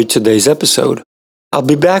you enjoyed today's episode. I'll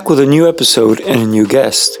be back with a new episode and a new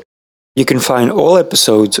guest. You can find all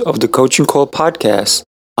episodes of the Coaching Call podcast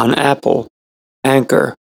on Apple,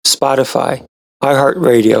 Anchor, Spotify,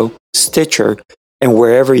 iHeartRadio, Stitcher, and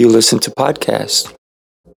wherever you listen to podcasts.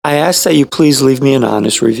 I ask that you please leave me an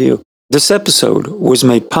honest review. This episode was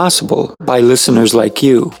made possible by listeners like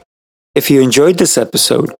you. If you enjoyed this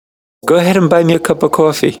episode, go ahead and buy me a cup of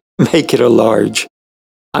coffee. Make it a large.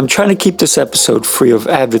 I'm trying to keep this episode free of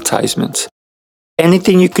advertisements.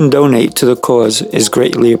 Anything you can donate to the cause is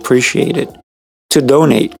greatly appreciated. To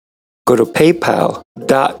donate, go to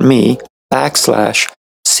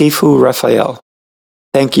paypal.me/Sifu Raphael.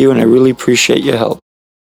 Thank you, and I really appreciate your help.